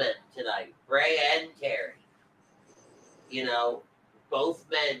both men tonight, Bray and Terry. You know, both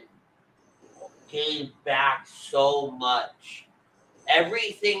men gave back so much.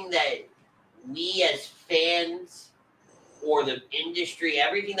 Everything that we as fans or the industry,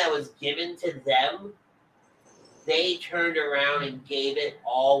 everything that was given to them, they turned around and gave it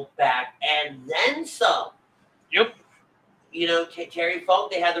all back and then some. Yep. You know, Terry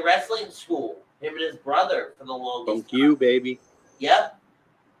Funk, they had the wrestling school, him and his brother for the longest Funk you, baby. Yep.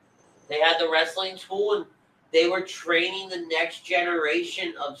 They had the wrestling school, and they were training the next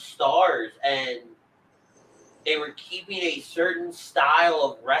generation of stars, and they were keeping a certain style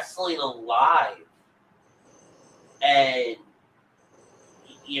of wrestling alive. And,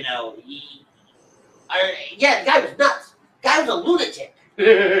 you know, the guy was nuts. The guy was a lunatic.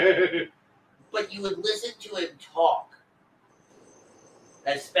 But you would listen to him talk,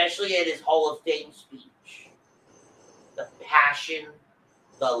 especially at his Hall of Fame speech. The passion,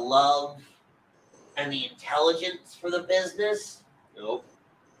 the love, and the intelligence for the business. Nope.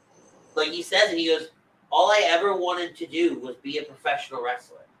 Like he says, he goes, all I ever wanted to do was be a professional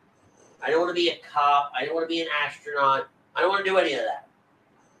wrestler. I don't want to be a cop. I don't want to be an astronaut. I don't want to do any of that.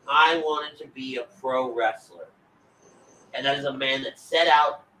 I wanted to be a pro wrestler. And that is a man that set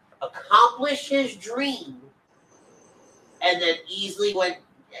out, accomplished his dream, and then easily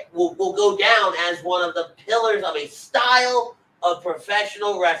will go down as one of the pillars of a style of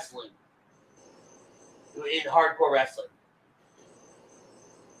professional wrestling in hardcore wrestling.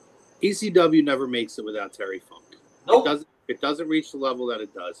 ECW never makes it without Terry Funk. Nope. It doesn't reach the level that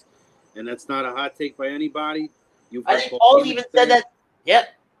it does. And that's not a hot take by anybody. I think Paul even said that. Yep.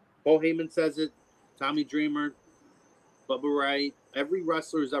 Paul Heyman says it. Tommy Dreamer, Bubba Wright. Every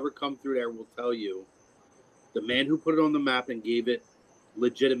wrestler who's ever come through there will tell you the man who put it on the map and gave it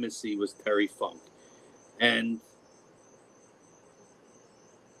legitimacy was Terry Funk. And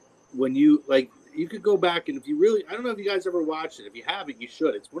when you could go back, and if you really, I don't know if you guys ever watched it. If you haven't, you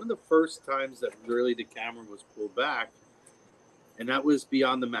should. It's one of the first times that really the camera was pulled back, and that was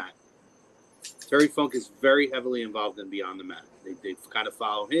Beyond the Mat. Terry Funk is very heavily involved in Beyond the Mat. They kind of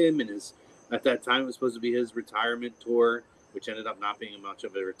follow him, and at that time it was supposed to be his retirement tour, which ended up not being much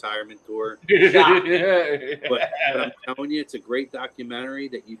of a retirement tour. But I'm telling you, it's a great documentary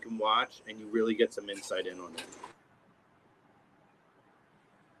that you can watch, and you really get some insight in on it.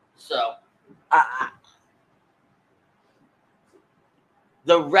 So,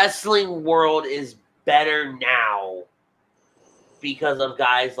 the wrestling world is better now because of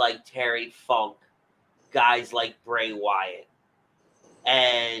guys like Terry Funk, guys like Bray Wyatt.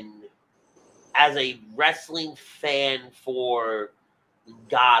 And as a wrestling fan for,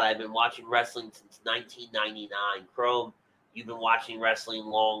 God, I've been watching wrestling since 1999. Chrome, you've been watching wrestling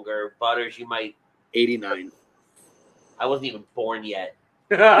longer. Butters, you might... 89. I wasn't even born yet.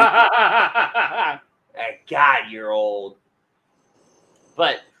 God, you're old.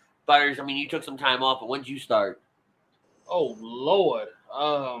 But, Butters, I mean, you took some time off, but when did you start? Oh, Lord.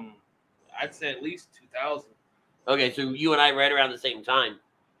 I'd say at least 2000. Okay, so you and I right around the same time.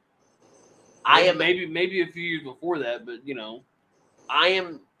 Maybe a few years before that, but, you know. I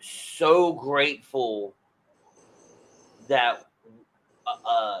am so grateful that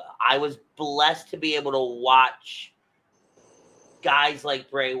I was blessed to be able to watch guys like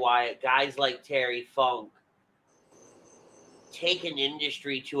Bray Wyatt, guys like Terry Funk take an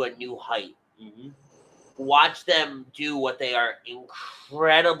industry to a new height. Mm-hmm. Watch them do what they are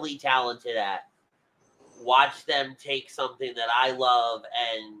incredibly talented at. Watch them take something that I love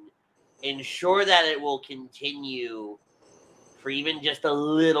and ensure that it will continue for even just a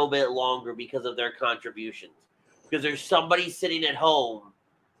little bit longer because of their contributions. Because there's somebody sitting at home.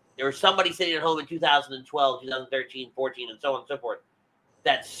 There was somebody sitting at home in 2012, 2013, 14, and so on and so forth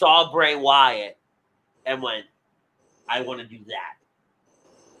that saw Bray Wyatt and went, I want to do that.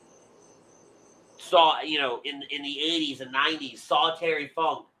 Saw, you know, in the 80s and 90s, saw Terry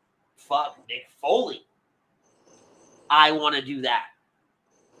Funk, fuck Mick Foley. I want to do that.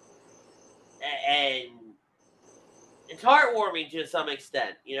 And it's heartwarming to some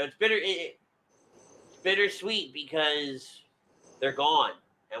extent. You know, it's bittersweet because they're gone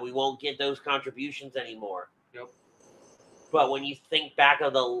and we won't get those contributions anymore. Yep. But when you think back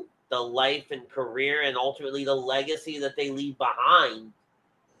of the life and career and ultimately the legacy that they leave behind,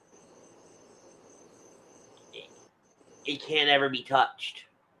 it can't ever be touched.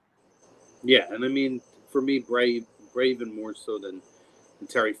 Yeah, and I mean, for me, Bray even more so than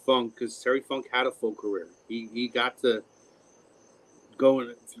Terry Funk, because Terry Funk had a full career. He got to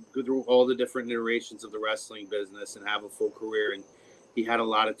go through all the different iterations of the wrestling business and have a full career, and he had a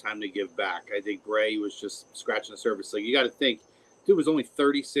lot of time to give back. I think Bray was just scratching the surface. Like, you got to think, dude was only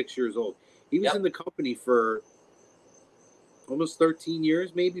 36 years old. He was in the company for almost 13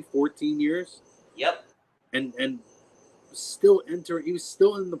 years, maybe 14 years. Yep. And still he was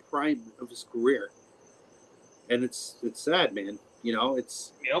still in the prime of his career. And it's sad, man. You know,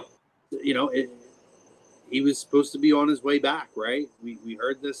 he was supposed to be on his way back, right? We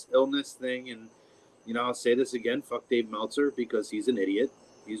heard this illness thing, and you know, I'll say this again, fuck Dave Meltzer, because he's an idiot.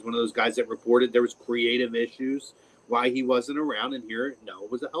 He's one of those guys that reported there was creative issues why he wasn't around, and here, no,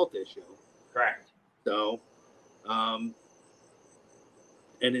 it was a health issue. Correct. So, and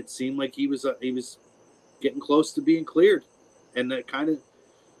it seemed like he was getting close to being cleared, and that kind of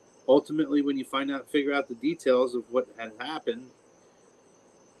ultimately, when you figure out the details of what had happened,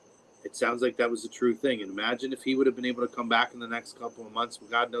 it sounds like that was a true thing. And imagine if he would have been able to come back in the next couple of months.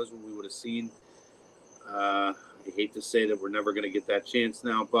 God knows what we would have seen. I hate to say that we're never going to get that chance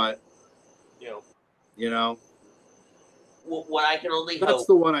now, but you know, what I can only that's hope.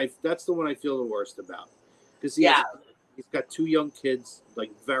 That's the one I feel the worst about, because he's got two young kids,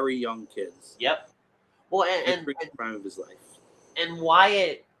 like very young kids. Yep. Well, and the prime of his life. And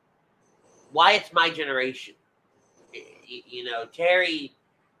Wyatt's my generation. You know, Terry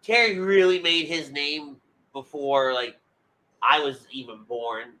really made his name before, like, I was even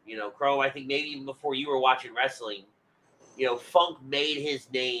born. You know, Crow, I think maybe even before you were watching wrestling. You know, Funk made his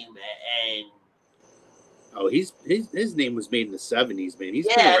name, and his name was made in the 70s, man.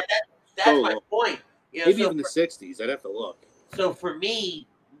 That's so my point. You know, maybe even the 60s. I'd have to look. So for me,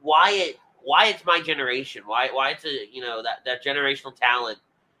 Wyatt's my generation. Wyatt's that generational talent,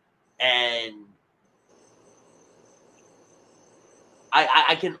 and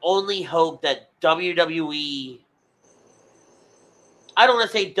I can only hope that WWE, I don't want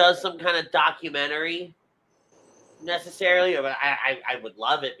to say does some kind of documentary necessarily, but I would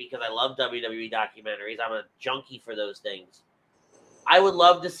love it because I love WWE documentaries. I'm a junkie for those things. I would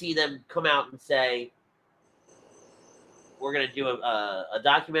love to see them come out and say, we're going to do a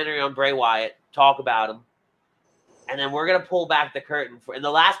documentary on Bray Wyatt, talk about him, and then we're going to pull back the curtain in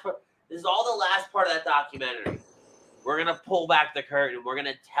the last part. This is all the last part of that documentary. We're going to pull back the curtain. We're going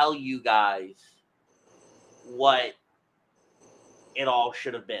to tell you guys what it all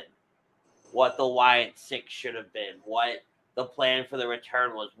should have been, what the Wyatt 6 should have been, what the plan for the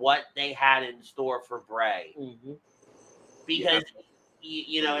return was, what they had in store for Bray. Mm-hmm. Because,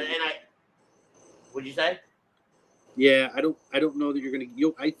 you know, and what'd you say? Yeah, I don't know that you're gonna.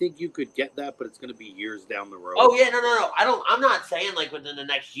 I think you could get that, but it's gonna be years down the road. Oh yeah, no. I'm not saying like within the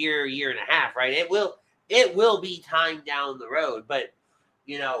next year and a half, right? It will be time down the road. But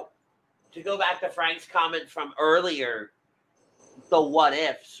you know, to go back to Frank's comment from earlier, the what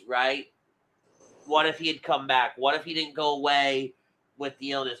ifs, right? What if he had come back? What if he didn't go away with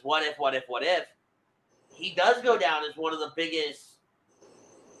the illness? What if? He does go down as one of the biggest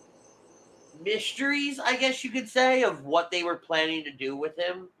mysteries, I guess you could say, of what they were planning to do with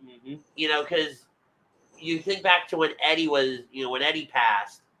him. Mm-hmm. You know, because you think back to when Eddie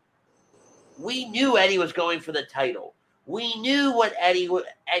passed, we knew Eddie was going for the title. We knew what Eddie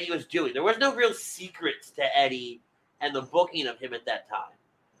was doing. There was no real secrets to Eddie and the booking of him at that time.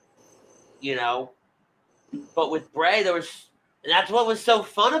 You know? But with Bray, and that's what was so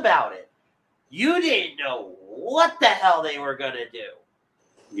fun about it. You didn't know what the hell they were going to do.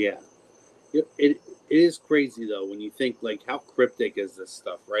 Yeah. It is crazy, though, when you think, like, how cryptic is this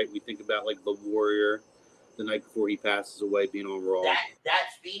stuff, right? We think about, like, the Warrior the night before he passes away being on Raw.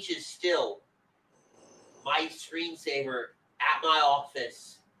 That speech is still my screensaver at my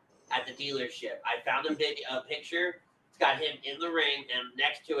office at the dealership. I found a picture. It's got him in the ring, and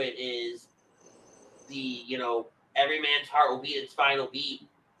next to it is the, every man's heart will beat its final beat.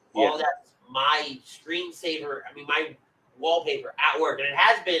 Yeah. All that's my screensaver, my wallpaper at work. And it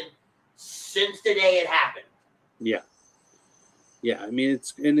has been since the day it happened. Yeah. Yeah,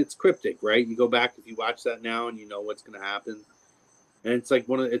 it's cryptic, right? You go back, if you watch that now and you know what's going to happen. And it's like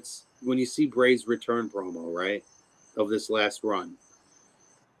it's when you see Bray's return promo, right, of this last run.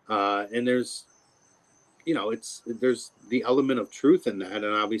 And there's the element of truth in that,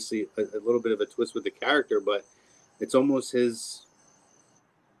 and obviously a little bit of a twist with the character, but it's almost his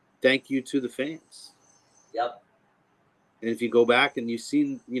thank you to the fans. Yep. And if you go back and you've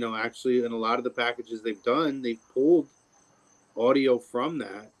seen, actually in a lot of the packages they've done, they've pulled audio from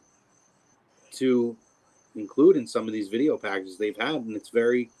that to include in some of these video packages they've had, and it's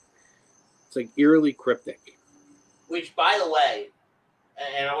like eerily cryptic. Which, by the way,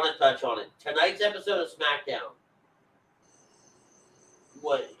 and I want to touch on it, tonight's episode of SmackDown,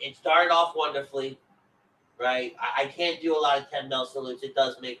 it started off wonderfully, right? I can't do a lot of 10-bell salutes. It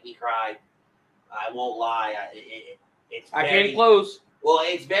does make me cry. I won't lie. I can't close. Well,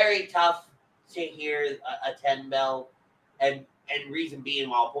 it's very tough to hear a 10-bell, and reason being,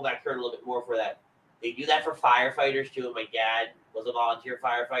 I'll pull back curtain a little bit more for that. They do that for firefighters too. And my dad was a volunteer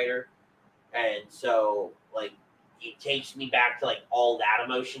firefighter, and so like it takes me back to like all that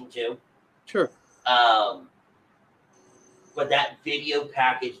emotion too. Sure. But that video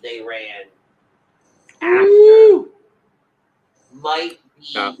package they ran after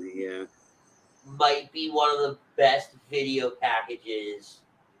might be one of the best video packages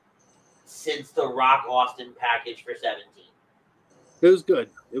since the Rock Austin package for 17. It was good.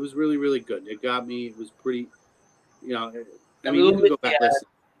 It was really, really good. It got me. It was pretty, you know. I mean, you can go back. Listen,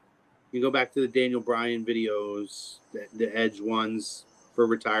 you go back to the Daniel Bryan videos, the Edge ones for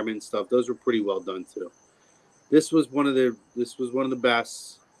retirement stuff. Those were pretty well done too. This was one of the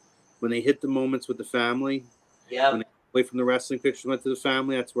best. When they hit the moments with the family, when they away from the wrestling pictures, went to the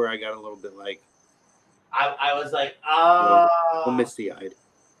family. That's where I got a little bit like. I was like, misty-eyed.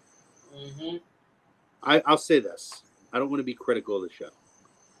 Mm-hmm. I'll say this. I don't want to be critical of the show.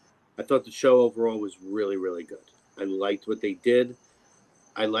 I thought the show overall was really, really good. I liked what they did.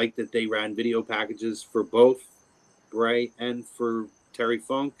 I liked that they ran video packages for both Bray and for Terry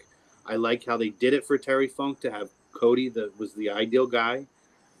Funk. I like how they did it for Terry Funk to have Cody, that was the ideal guy,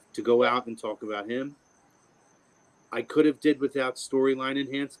 to go out and talk about him. I could have did without storyline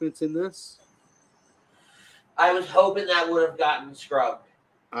enhancements in this. I was hoping that would have gotten scrubbed.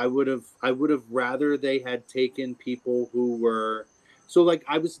 I would have rather they had taken people who were so like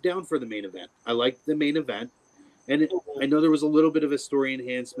I was down for the main event. I liked the main event, and I know there was a little bit of a story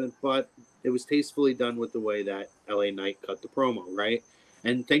enhancement, but it was tastefully done with the way that LA Knight cut the promo, right?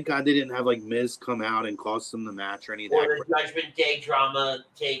 And thank God they didn't have like Miz come out and cost them the match or any of that. Or the Judgment Day drama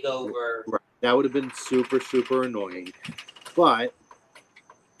takeover. Right. That would have been super, super annoying. But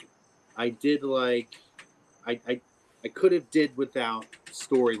I did like I could have did without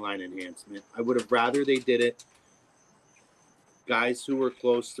storyline enhancement. I would have rather they did it. Guys who were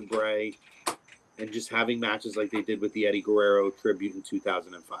close to Bray and just having matches like they did with the Eddie Guerrero tribute in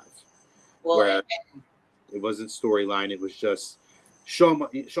 2005. Well, where it wasn't storyline. It was just Shawn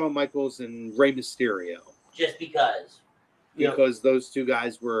Michaels and Rey Mysterio. Just because. Because those two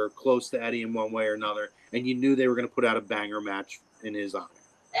guys were close to Eddie in one way or another, and you knew they were going to put out a banger match in his honor.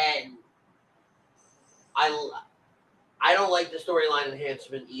 And I don't like the storyline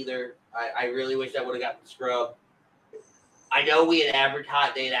enhancement either. I really wish that would have gotten scrubbed. I know we had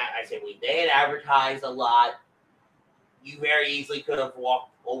advertised. They had advertised a lot. You very easily could have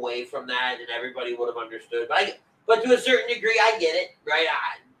walked away from that, and everybody would have understood. But to a certain degree, I get it, right?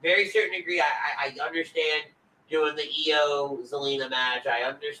 Very certain degree, I understand doing the EO Zelina match. I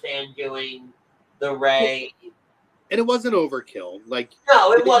understand doing the Ray. And it wasn't overkill. Like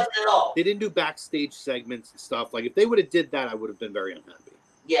no, it wasn't at all. They didn't do backstage segments and stuff. Like if they would have did that, I would have been very unhappy.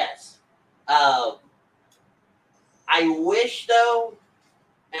 Yes. I wish though,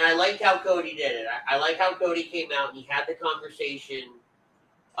 and I liked how Cody did it. I like how Cody came out and he had the conversation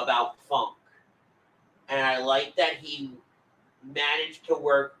about Funk. And I like that he managed to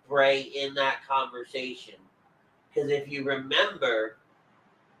work Bray in that conversation. Because if you remember,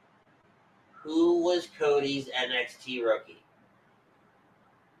 who was Cody's NXT rookie?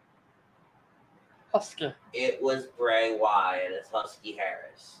 Husky. It was Bray Wyatt as Husky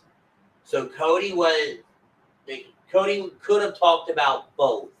Harris. So Cody could have talked about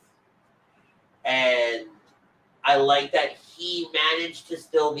both. And I like that he managed to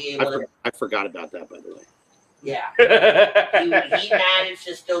still be able to... I forgot about that, by the way. Yeah. he managed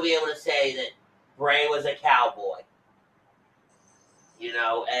to still be able to say that Bray was a cowboy.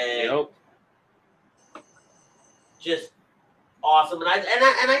 And just awesome. And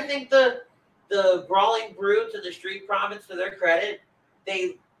I think the Brawling Brutes and the Street Profits, to their credit,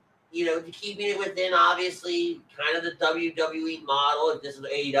 they, keeping it within, obviously, kind of the WWE model. If this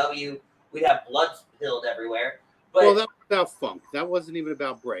was AEW, we'd have blood spilled everywhere. But, well, that was about Funk. That wasn't even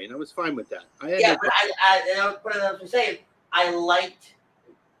about Bray, and I was fine with that. I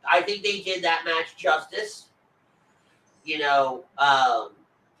think they did that match justice.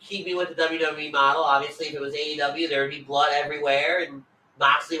 Keeping with the WWE model. Obviously, if it was AEW, there would be blood everywhere, and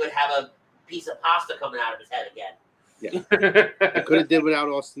Moxley would have a piece of pasta coming out of his head again. Yeah. I could have did without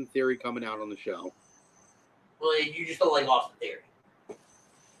Austin Theory coming out on the show. Well, you just don't like Austin Theory.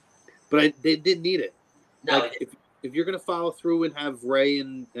 But they didn't need it. No, if you're going to follow through and have Ray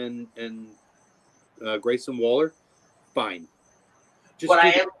and Grayson Waller, fine.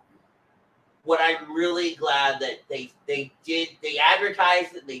 What I'm really glad that they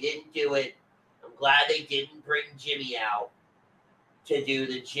advertised it, they didn't do it. I'm glad they didn't bring Jimmy out to do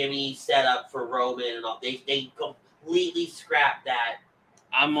the Jimmy setup for Roman and all. They completely scrapped that.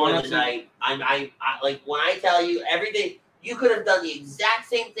 I'm for honestly, the night. I like when I tell you everything. You could have done the exact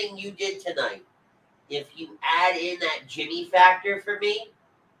same thing you did tonight if you add in that Jimmy factor for me,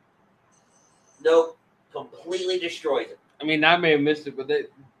 nope, completely destroys it. I mean, I may have missed it, but they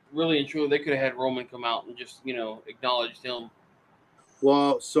really and truly, they could have had Roman come out and just, acknowledged him.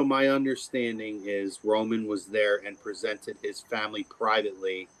 Well, so my understanding is Roman was there and presented his family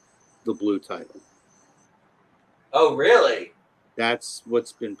privately the blue title. Oh, really? That's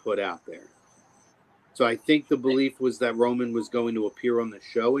what's been put out there. So I think the belief was that Roman was going to appear on the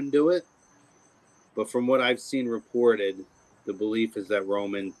show and do it. But from what I've seen reported, the belief is that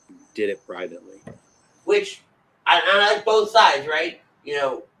Roman did it privately. Which, I like both sides, right?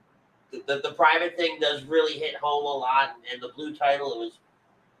 The private thing does really hit home a lot, and the blue title,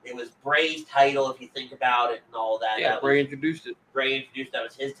 it was Bray's title if you think about it and all that. Yeah, Bray introduced it. That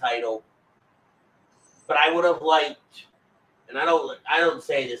was his title. But I would have liked, and I don't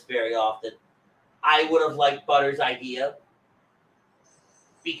say this very often, I would have liked Butter's idea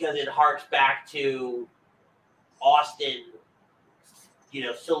because it harks back to Austin,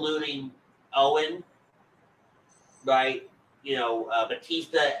 saluting Owen, right?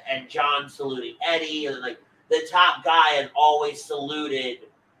 Batista and John saluting Eddie, and like the top guy had always saluted,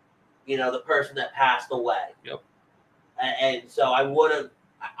 the person that passed away. Yep. And so I would have,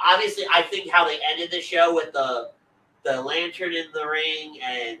 obviously, I think how they ended the show with the lantern in the ring,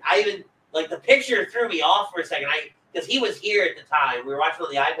 and I even, like, the picture threw me off for a second. Because he was here at the time. We were watching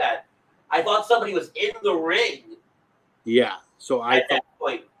on the iPad. I thought somebody was in the ring. Yeah. So at that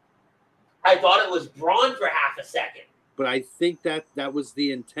point, I thought it was Braun for half a second. But I think that was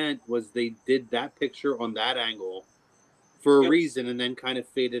the intent, was they did that picture on that angle for a reason and then kind of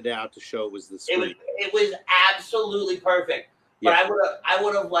faded out to show it was the screen. It was absolutely perfect. But yeah. I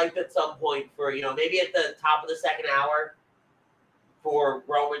would have liked at some point for, maybe at the top of the second hour for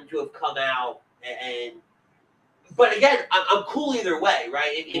Roman to have come out and but again, I'm cool either way,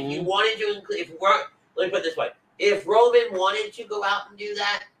 right? If you wanted to let me put it this way. If Roman wanted to go out and do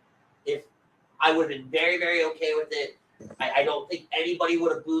that, I would have been very, very okay with it. I don't think anybody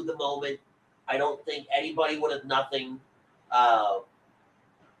would have booed the moment. I don't think anybody would have nothing. I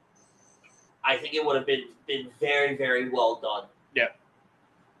think it would have been very, very well done. Yeah.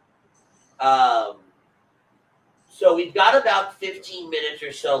 So we've got about 15 minutes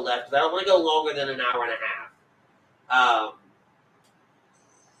or so left. I don't want to go longer than an hour and a half.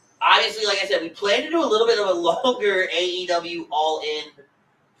 Obviously, like I said, we plan to do a little bit of a longer AEW All In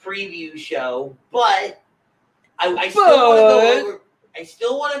preview show, but I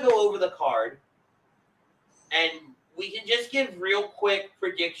still want to go over the card, and we can just give real quick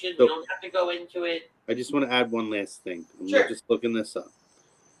predictions. We don't have to go into it. I just want to add one last thing. I'm just looking this up.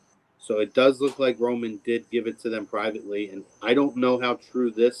 So it does look like Roman did give it to them privately, and I don't know how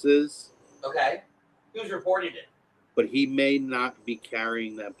true this is. Okay. Who's reported it? But he may not be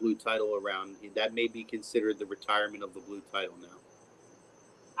carrying that blue title around. That may be considered the retirement of the blue title now.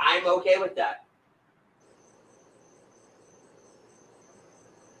 I'm okay with that.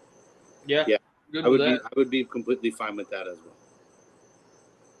 Yeah. I would be completely fine with that as well.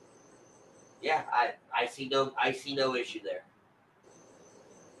 Yeah, I see no issue there.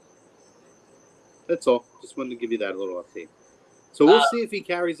 That's all. Just wanted to give you that little update. So we'll see if he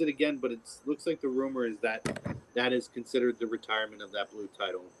carries it again, but it looks like the rumor is that is considered the retirement of that blue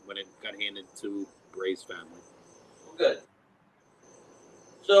title when it got handed to Bray's family. Good.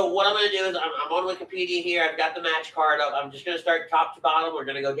 So what I'm going to do is I'm on Wikipedia here. I've got the match card up. I'm just going to start top to bottom. We're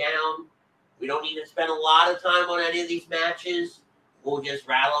going to go down. We don't need to spend a lot of time on any of these matches. We'll just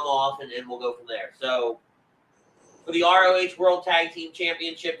rattle them off, and we'll go from there. So for the ROH World Tag Team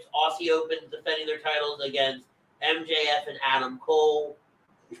Championships, Aussie Open defending their titles against MJF and Adam Cole.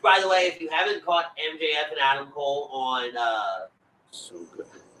 Which, by the way, if you haven't caught MJF and Adam Cole on so good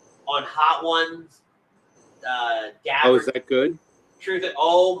on Hot Ones, is that good? Truth.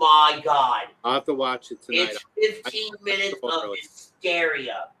 Oh my God! I'll have to watch it tonight. It's 15 minutes of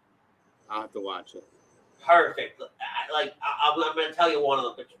hysteria. I'll have to watch it. Perfect. I'm going to tell you one of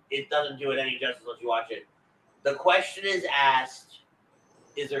them, but it doesn't do it any justice unless you watch it. The question is asked: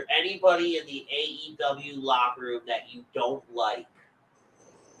 is there anybody in the AEW locker room that you don't like?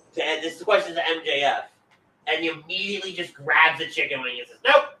 And this is the question to MJF. And he immediately just grabs the chicken wing and says,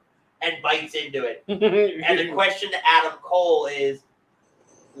 nope, and bites into it. And the question to Adam Cole is,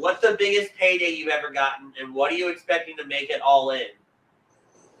 what's the biggest payday you've ever gotten, and what are you expecting to make it All In?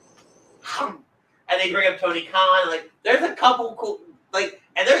 And they bring up Tony Khan. Like, there's a couple cool, like,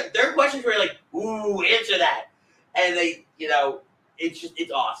 and there are questions where you're like, ooh, answer that. And they,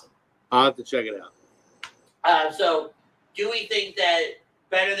 it's awesome. I'll have to check it out. So, do we think that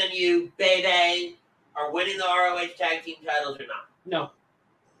Better Than You, Baby, are winning the ROH Tag Team titles or not? No.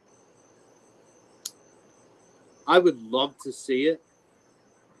 I would love to see it,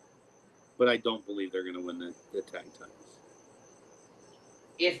 but I don't believe they're going to win the tag titles.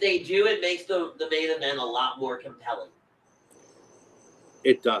 If they do, it makes the main event a lot more compelling.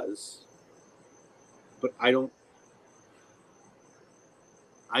 It does. But I don't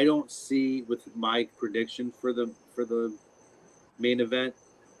see with my prediction for the main event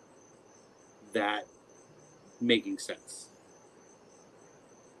that making sense.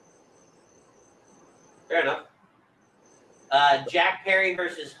 Fair enough. Jack Perry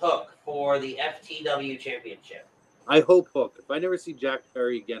versus Hook for the FTW Championship. I hope Hook. If I never see Jack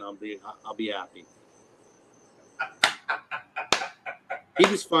Perry again, I'll be happy. He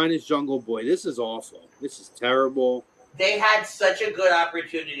was fine as Jungle Boy. This is awful. This is terrible. They had such a good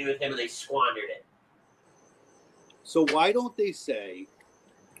opportunity with him, and they squandered it. So why don't they say,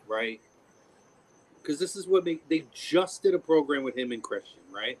 right? Because this is what they just did a program with him and Christian,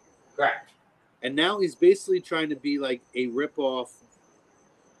 right? Correct. And now he's basically trying to be like a rip-off,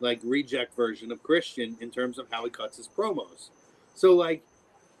 like reject version of Christian in terms of how he cuts his promos. So like,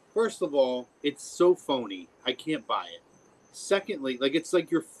 first of all, it's so phony. I can't buy it. Secondly, like it's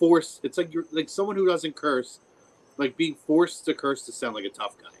like you're forced. It's like you're like someone who doesn't curse, like being forced to curse to sound like a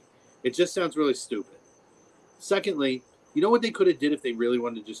tough guy. It just sounds really stupid. Secondly, you know what they could have did if they really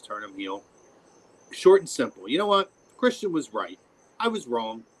wanted to just turn him heel? Short and simple. You know what? Christian was right. I was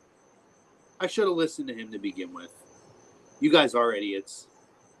wrong. I should have listened to him to begin with. You guys are idiots.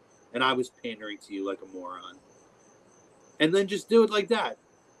 And I was pandering to you like a moron. And then just do it like that.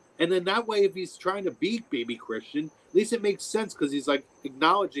 And then that way, if he's trying to beat baby Christian, at least it makes sense because he's like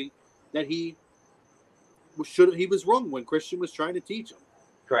acknowledging that he was wrong when Christian was trying to teach him.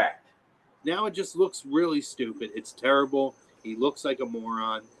 Correct. Now it just looks really stupid. It's terrible. He looks like a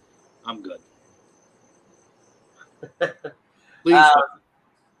moron. I'm good. Please,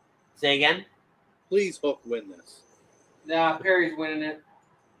 say again? Please, Hook win this. Nah, Perry's winning it.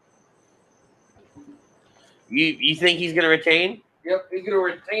 You think he's going to retain? Yep, he's going to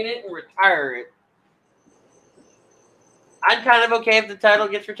retain it and retire it. I'm kind of okay if the title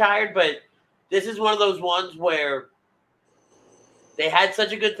gets retired, but this is one of those ones where they had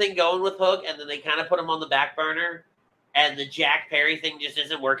such a good thing going with Hook, and then they kind of put him on the back burner, and the Jack Perry thing just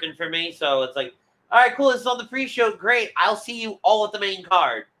isn't working for me. So it's like, all right, cool, this is on the pre-show. Great. I'll see you all at the main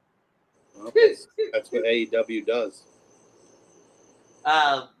card. Well, that's what AEW does.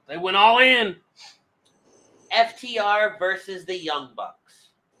 They went all in. FTR versus the Young Bucks.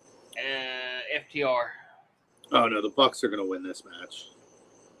 FTR. Oh, no, the Bucks are going to win this match.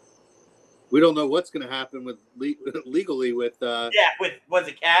 We don't know what's going to happen with legally with... was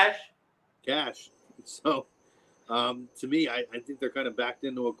it Cash? Cash. So, to me, I think they're kind of backed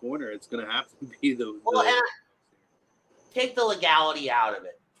into a corner. It's going to have to be the... Well, and take the legality out of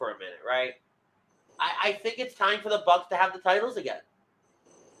it for a minute, right? I think it's time for the Bucks to have the titles again.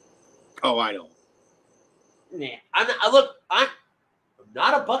 Oh, I don't. Yeah. I'm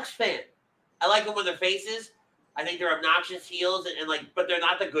not a Bucks fan. I like them when they're faces. I think they're obnoxious heels, and like, but they're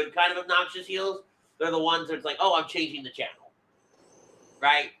not the good kind of obnoxious heels. They're the ones that's like, oh, I'm changing the channel,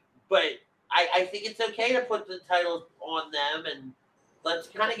 right? But I think it's okay to put the titles on them, and let's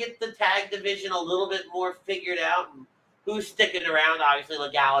kind of get the tag division a little bit more figured out, and who's sticking around, obviously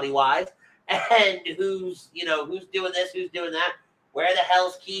legality wise, and who's doing this, who's doing that. Where the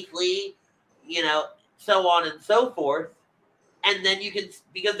hell's Keith Lee? So on and so forth. And then you can,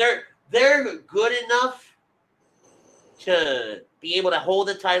 because they're good enough to be able to hold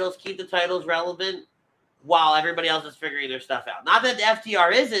the titles, keep the titles relevant, while everybody else is figuring their stuff out. Not that the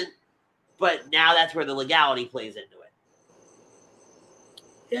FTR isn't, but now that's where the legality plays into it.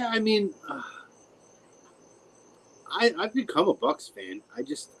 Yeah, I mean, I've become a Bucks fan. I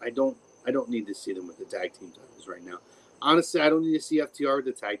don't need to see them with the tag team titles right now. Honestly, I don't need to see FTR with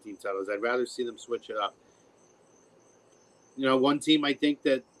the tag team titles. I'd rather see them switch it up. One team I think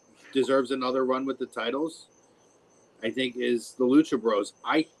that deserves another run with the titles, I think, is the Lucha Bros.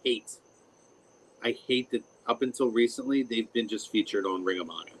 I hate that up until recently they've been just featured on Ring of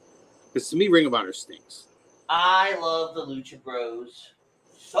Honor. Because to me, Ring of Honor stinks. I love the Lucha Bros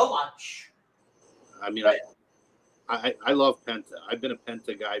so much. I mean, I love Penta. I've been a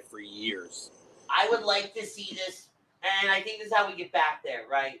Penta guy for years. I would like to see this. And I think this is how we get back there,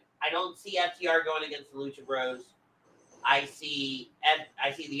 right? I don't see FTR going against the Lucha Bros. I see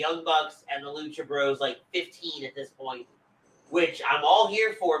the Young Bucks and the Lucha Bros like 15 at this point, which I'm all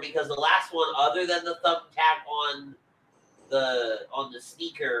here for because the last one, other than the thumbtack on the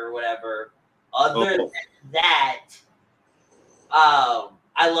sneaker or whatever, other than that,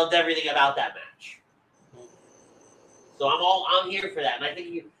 I loved everything about that match. So I'm here for that, and I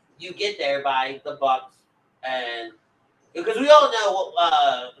think you get there by the Bucks And because we all know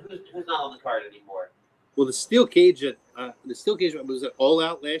who's not on the card anymore. Well, the steel cage was it All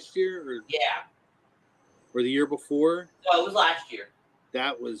Out last year or the year before? No, it was last year.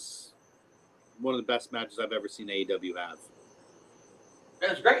 That was one of the best matches I've ever seen AEW have. It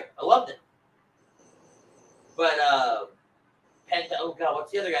was great. I loved it. But Penta, oh god,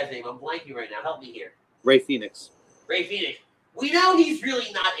 what's the other guy's name? I'm blanking right now. Help me here. Ray Phoenix. Ray Phoenix. We know he's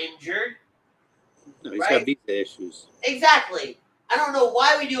really not injured. No, he's got visa issues. Exactly. I don't know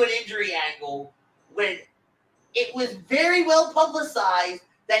why we do an injury angle when it was very well publicized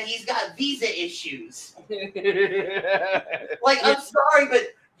that he's got visa issues. Like, I'm sorry, but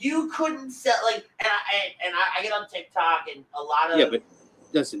you couldn't sell, like, and I get on TikTok and a lot of... Yeah, but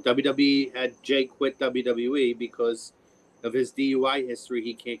listen, WWE had Jay quit WWE because of his DUI history.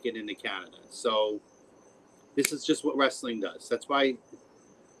 He can't get into Canada. So this is just what wrestling does. That's why...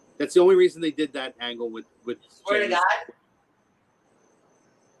 That's the only reason they did that angle with Swear to God,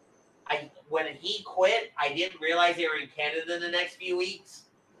 when he quit, I didn't realize they were in Canada the next few weeks.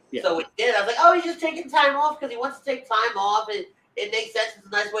 Yeah. So it did. I was like, oh, he's just taking time off because he wants to take time off. It makes sense. It's a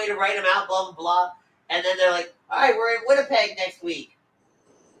nice way to write him out, blah, blah, blah. And then they're like, all right, we're in Winnipeg next week.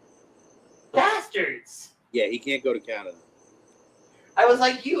 Bastards. Yeah, he can't go to Canada. I was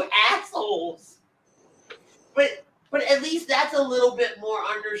like, you assholes. But at least that's a little bit more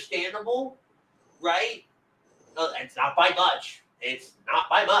understandable, right? It's not by much. It's not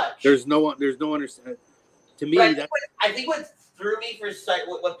by much. There's no understanding. To me, I think what threw me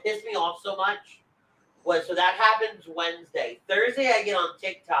what pissed me off so much was, so that happens Wednesday. Thursday, I get on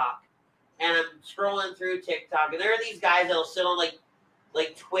TikTok, and I'm scrolling through TikTok, and there are these guys that'll sit on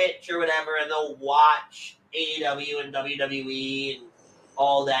like Twitch or whatever, and they'll watch AEW and WWE and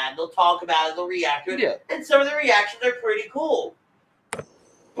all that. And they'll talk about it, they'll react to it. Yeah. And some of the reactions are pretty cool.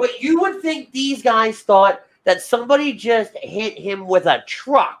 But you would think these guys thought that somebody just hit him with a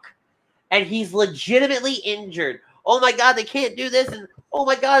truck and he's legitimately injured. Oh my God, they can't do this. And oh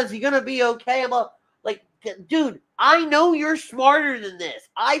my God, is he going to be okay? I'm like, dude, I know you're smarter than this.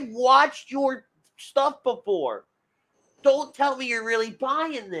 I've watched your stuff before. Don't tell me you're really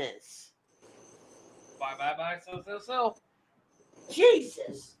buying this. Bye. So.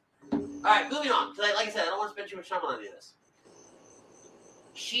 Jesus. All right, moving on. Like I said, I don't want to spend too much time on any of this.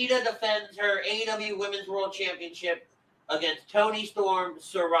 Shida defends her AEW Women's World Championship against Toni Storm,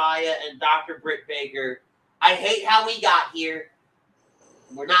 Saraya, and Dr. Britt Baker. I hate how we got here.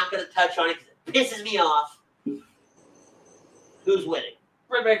 We're not going to touch on it because it pisses me off. Who's winning?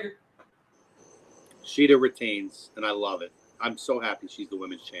 Britt Baker. Shida retains, and I love it. I'm so happy she's the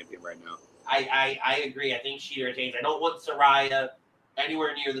women's champion right now. I agree. I think Shida retains. I don't want Saraya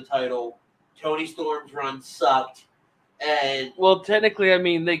anywhere near the title. Toni Storm's run sucked. And well, technically, I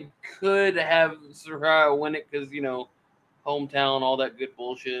mean, they could have Saraya win it because, you know, hometown, all that good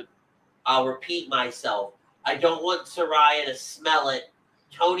bullshit. I'll repeat myself. I don't want Saraya to smell it.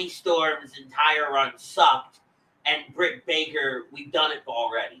 Toni Storm's entire run sucked. And Britt Baker, we've done it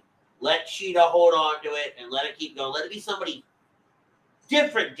already. Let Shida hold on to it and let it keep going. Let it be somebody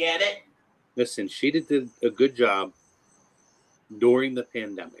different, damn it. Listen, Shida did a good job during the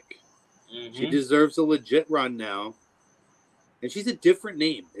pandemic. Mm-hmm. She deserves a legit run now. And she's a different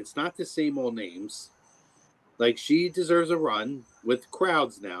name. It's not the same old names. Like, she deserves a run with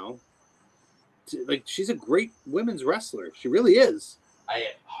crowds now. Like, she's a great women's wrestler. She really is. I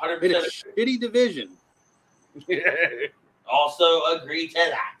 100% in a shitty division. Also agree to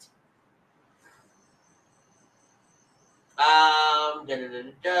that.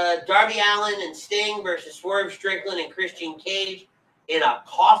 Darby Allin and Sting versus Swerve Strickland and Christian Cage in a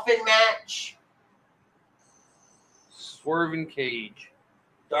coffin match. Swerve and Cage.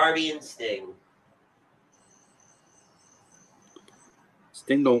 Darby and Sting.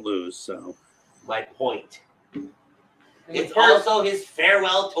 Sting don't lose, so. My point. It's also his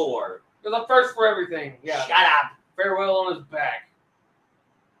farewell tour. There's a first for everything. Yeah. Shut up. Farewell on his back.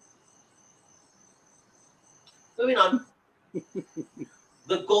 Moving on.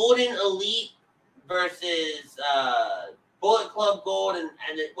 The Golden Elite versus Bullet Club Gold and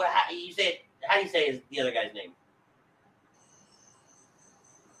how do you say is the other guy's name?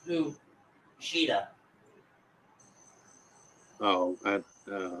 Who? Shida. Oh, I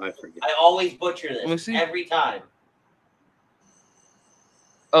forget. I always butcher this every time.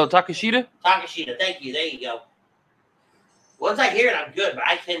 Oh, Takashita? Takashita, thank you. There you go. Once I hear it, I'm good, but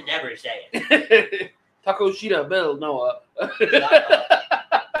I can never say it. Takoshita, Bill, Noah.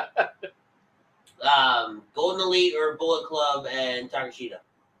 Golden Elite or Bullet Club and Takashita?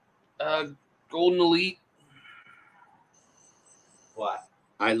 Golden Elite. What?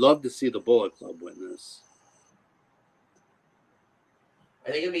 I love to see the Bullet Club win this.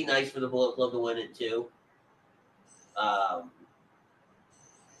 I think it'd be nice for the Bullet Club to win it too.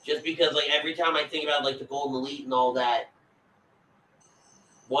 Just because, like, every time I think about, like, the Golden Elite and all that,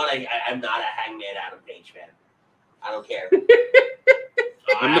 one, I'm not a Hangman Adam Page fan. I don't care.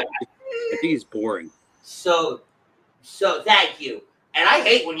 I think he's boring. So thank you. And I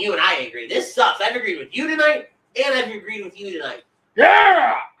hate when you and I agree. This sucks. I've agreed with you tonight, and I've agreed with you tonight.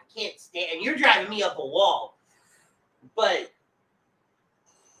 Yeah! I can't stand, and you're driving me up a wall. But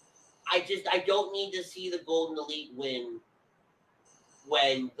I don't need to see the Golden Elite win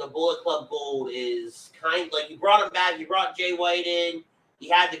when the Bullet Club Gold is kind of like, you brought him back, you brought Jay White in, he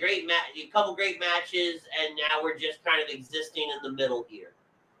had the a couple great matches, and now we're just kind of existing in the middle here.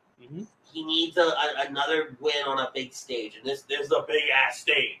 Mm-hmm. He needs another win on a big stage, and this is a big ass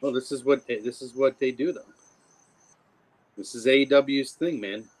stage. Well, this is what they do, though. This is AEW's thing,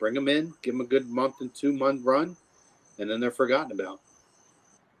 man. Bring them in, give them a good month and 2 month run, and then they're forgotten about.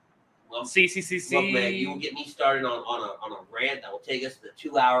 Well, CCCC. look, man, you will get me started on a rant that will take us to the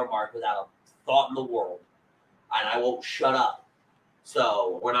 2 hour mark without a thought in the world, and I won't shut up.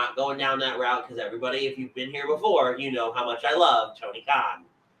 So we're not going down that route because everybody, if you've been here before, you know how much I love Tony Khan.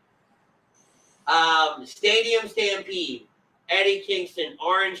 Stadium Stampede, Eddie Kingston,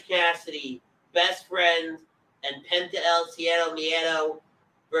 Orange Cassidy, Best Friends, and Penta El Cielo Miedo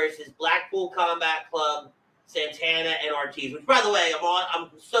versus Blackpool Combat Club, Santana, and Ortiz. Which, by the way, I'm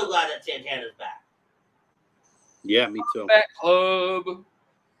so glad that Santana's back. Yeah, me too. Combat Club.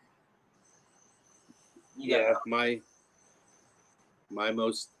 Yeah, my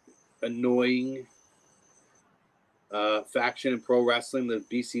most annoying faction in pro wrestling, the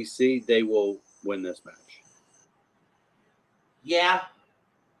BCC, they will win this match. Yeah.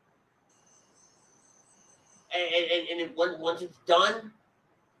 And once it's done,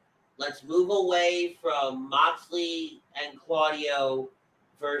 let's move away from Moxley and Claudio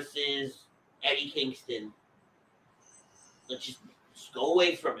versus Eddie Kingston. Let's just go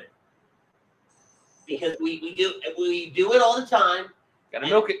away from it. Because we do it all the time. Gotta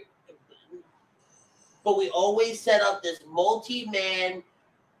milk it. But we always set up this multi-man,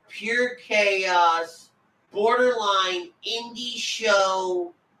 pure chaos, borderline indie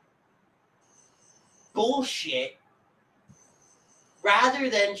show bullshit, rather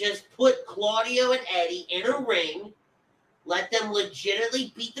than just put Claudio and Eddie in a ring, let them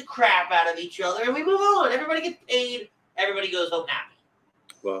legitimately beat the crap out of each other, and we move on. Everybody gets paid. Everybody goes home happy.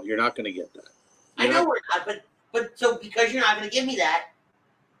 Well, you're not going to get that. I know we're not, but so because you're not going to give me that,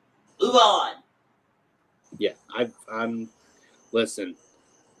 move on. Yeah, listen,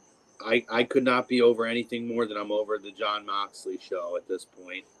 I could not be over anything more than I'm over the Jon Moxley show at this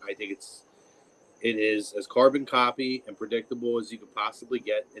point. I think it is as carbon copy and predictable as you could possibly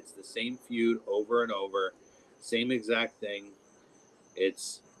get. It's the same feud over and over, same exact thing.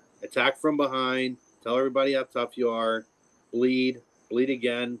 It's attack from behind, tell everybody how tough you are, bleed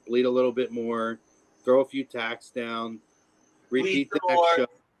again, bleed a little bit more, throw a few tacks down, repeat the next show,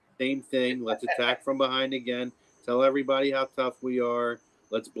 same thing. Let's attack from behind again, tell everybody how tough we are.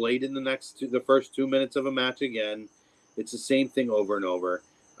 Let's blade in the first 2 minutes of a match again. It's the same thing over and over.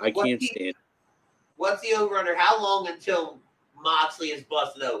 I can't stand it. What's the over-under? How long until Moxley is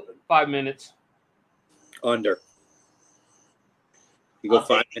busted open? 5 minutes. Under. You go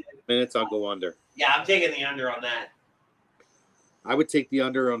 5 minutes, I'll go under. Yeah, I'm taking the under on that. I would take the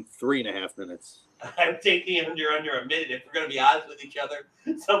under on 3.5 minutes. I would take the under a minute if we're going to be honest with each other.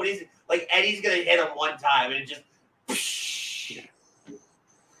 Somebody's like Eddie's going to hit him one time and it just.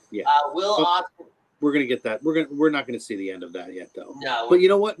 Yeah. Austin. We're gonna get that. We're not gonna see the end of that yet, though. No. But you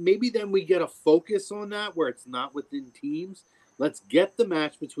know what? Maybe then we get a focus on that where it's not within teams. Let's get the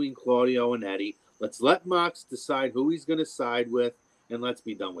match between Claudio and Eddie. Let's let Mox decide who he's gonna side with, and let's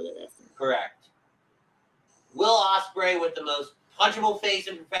be done with it after. Correct. Will Ospreay with the most punchable face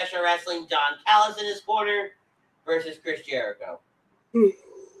in professional wrestling, Don Callis in his corner, versus Chris Jericho.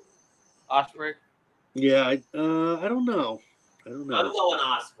 Ospreay. Yeah, I don't know. I'm going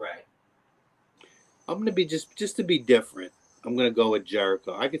Ospreay. I'm gonna be just to be different. I'm gonna go with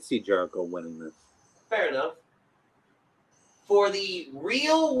Jericho. I could see Jericho winning this. Fair enough. For the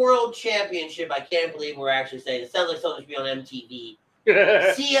Real World Championship, I can't believe we're actually saying it. Sounds like something should be on MTV.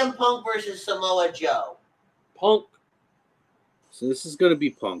 CM Punk versus Samoa Joe. Punk. So this is gonna be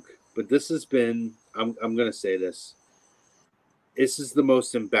Punk, but this has been. I'm gonna say this. This is the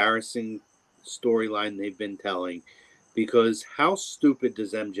most embarrassing storyline they've been telling, because how stupid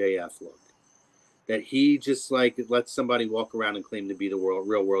does MJF look? That he just lets somebody walk around and claim to be the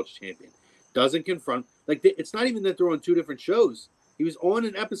real world champion. Doesn't confront. It's not even that they're on two different shows. He was on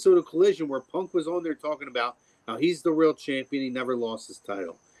an episode of Collision where Punk was on there talking about How he's the real champion. He never lost his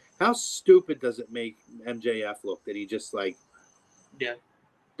title. How stupid does it make MJF look that he just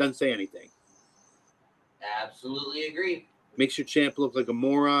doesn't say anything? Absolutely agree. Makes your champ look like a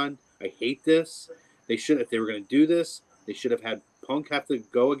moron. I hate this. They should, if they were going to do this, they should have had Punk have to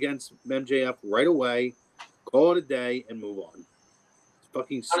go against MJF right away, call it a day, and move on. It's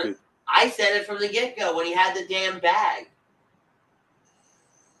fucking stupid. I said it from the get-go when he had the damn bag.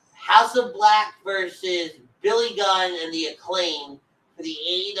 House of Black versus Billy Gunn and the Acclaim for the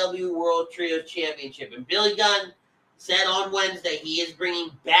AEW World Trios Championship. And Billy Gunn said on Wednesday he is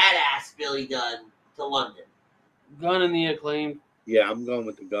bringing badass Billy Gunn to London. Gunn and the Acclaimed. Yeah, I'm going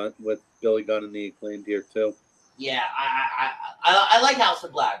with Billy Gunn and the Acclaimed here too. Yeah, I like House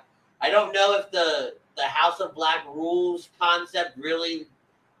of Black. I don't know if the House of Black rules concept really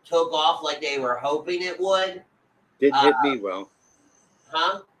took off like they were hoping it would. Didn't hit me well.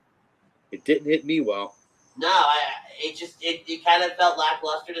 Huh? It didn't hit me well. No, it kind of felt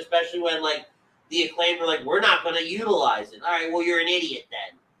lackluster, especially when the Acclaim were like, we're not going to utilize it. All right, well, you're an idiot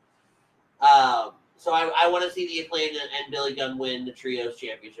then. So I want to see the Acclaim and Billy Gunn win the Trios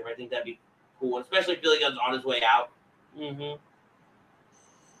Championship. I think that'd be cool, especially if Billy Gunn's on his way out. Mm-hmm.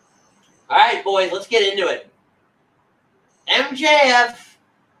 All right, boys, let's get into it. MJF,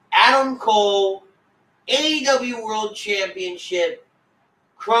 Adam Cole, AEW World Championship.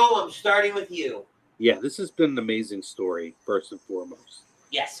 Chrome, I'm starting with you. Yeah, this has been an amazing story, first and foremost.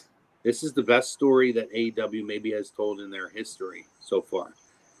 Yes. This is the best story that AEW maybe has told in their history so far.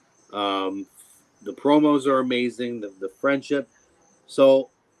 The promos are amazing, the friendship. So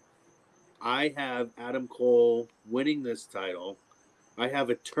I have Adam Cole winning this title. I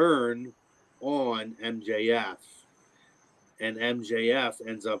have a turn on MJF. And MJF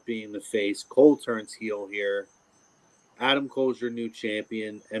ends up being the face. Cole turns heel here. Adam Cole's your new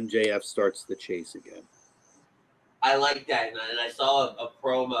champion. MJF starts the chase again. I like that. And I saw a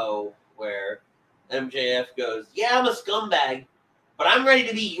promo where MJF goes, yeah, I'm a scumbag, but I'm ready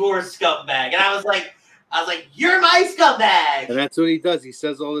to be your scumbag. And I was like, you're my scumbag. And that's what he does. He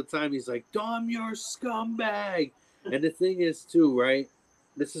says all the time, he's like, I'm your scumbag. And the thing is, too, right?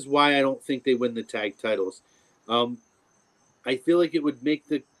 This is why I don't think they win the tag titles. I feel like it would make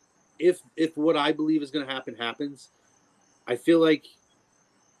if what I believe is going to happen happens, I feel like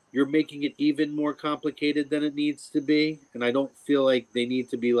you're making it even more complicated than it needs to be. And I don't feel like they need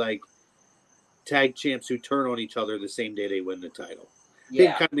to be like tag champs who turn on each other the same day they win the title. I think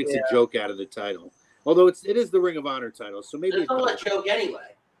it kind of makes a joke out of the title. Although it is the Ring of Honor title, so maybe it's not a joke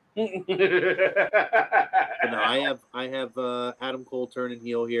anyway. No, I have Adam Cole turning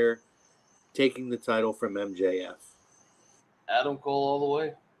heel here, taking the title from MJF. Adam Cole all the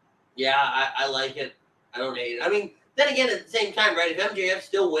way. Yeah, I like it. I don't hate it. I mean, then again, at the same time, right, if MJF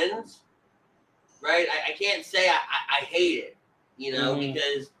still wins, right, I can't say I hate it,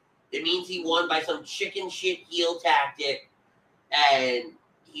 because it means he won by some chicken shit heel tactic, and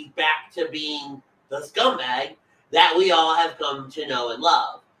he's back to being the scumbag that we all have come to know and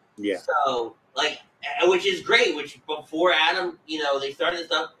love. Yeah. So, which is great, which before Adam, they started this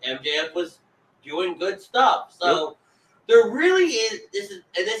stuff, MJF was doing good stuff. So, there really is, this is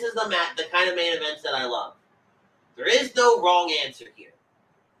the kind of main events that I love. There is no wrong answer here.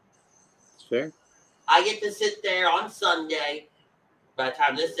 Fair. I get to sit there on Sunday. By the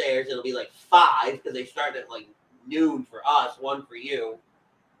time this airs, it'll be 5 because they start at noon for us, 1 for you.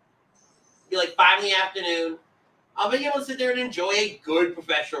 It'll be 5 in the afternoon. I'll be able to sit there and enjoy a good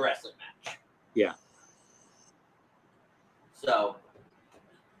professional wrestling match. Yeah. So,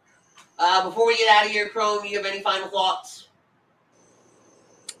 before we get out of here, Chrome, you have any final thoughts?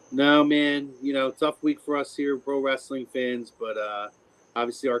 No, man. Tough week for us here, pro wrestling fans, but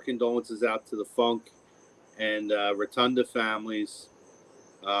obviously our condolences out to the Funk and Rotunda families.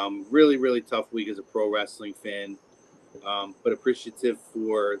 Really, really tough week as a pro wrestling fan, but appreciative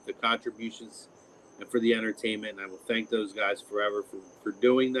for the contributions and for the entertainment. And I will thank those guys forever for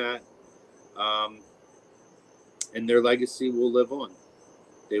doing that. And their legacy will live on.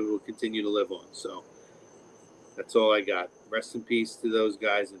 They will continue to live on. So that's all I got. Rest in peace to those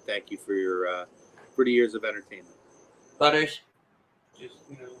guys, and thank you for your 30 years of entertainment. Butters? Just,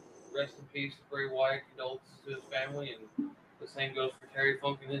 rest in peace to Bray Wyatt, condolences to his family, and the same goes for Terry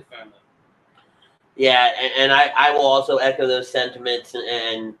Funk and his family. Yeah, and I will also echo those sentiments,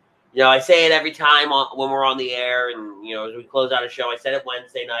 and I say it every time when we're on the air, and, as we close out a show. I said it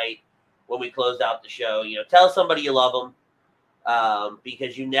Wednesday night when we closed out the show, tell somebody you love them,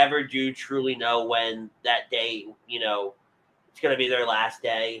 because you never do truly know when that day, it's going to be their last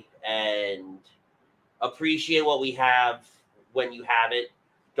day, and appreciate what we have when you have it.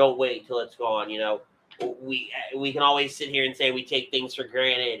 Don't wait till it's gone. we can always sit here and say we take things for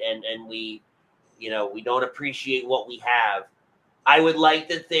granted and we, we don't appreciate what we have. I would like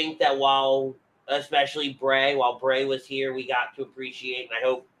to think that especially Bray, while Bray was here, we got to appreciate, and I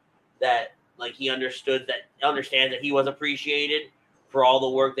hope that he understands that he was appreciated for all the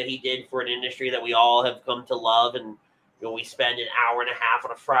work that he did for an industry that we all have come to love, and we spend an hour and a half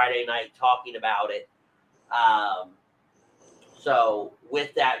on a Friday night talking about it. So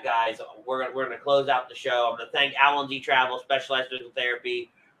with that, guys, we're going to close out the show. I'm going to thank Alan D. Travel, Specialized Physical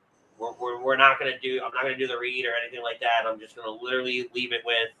Therapy. I'm not going to do the read or anything like that. I'm just going to literally leave it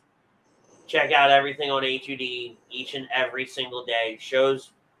with, check out everything on A2D each and every single day.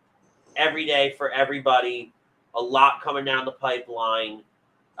 Shows every day for everybody. A lot coming down the pipeline.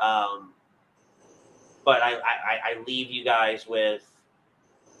 But I leave you guys with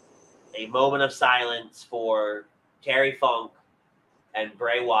a moment of silence for Terry Funk and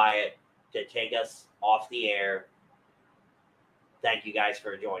Bray Wyatt to take us off the air. Thank you guys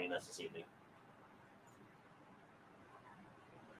for joining us this evening.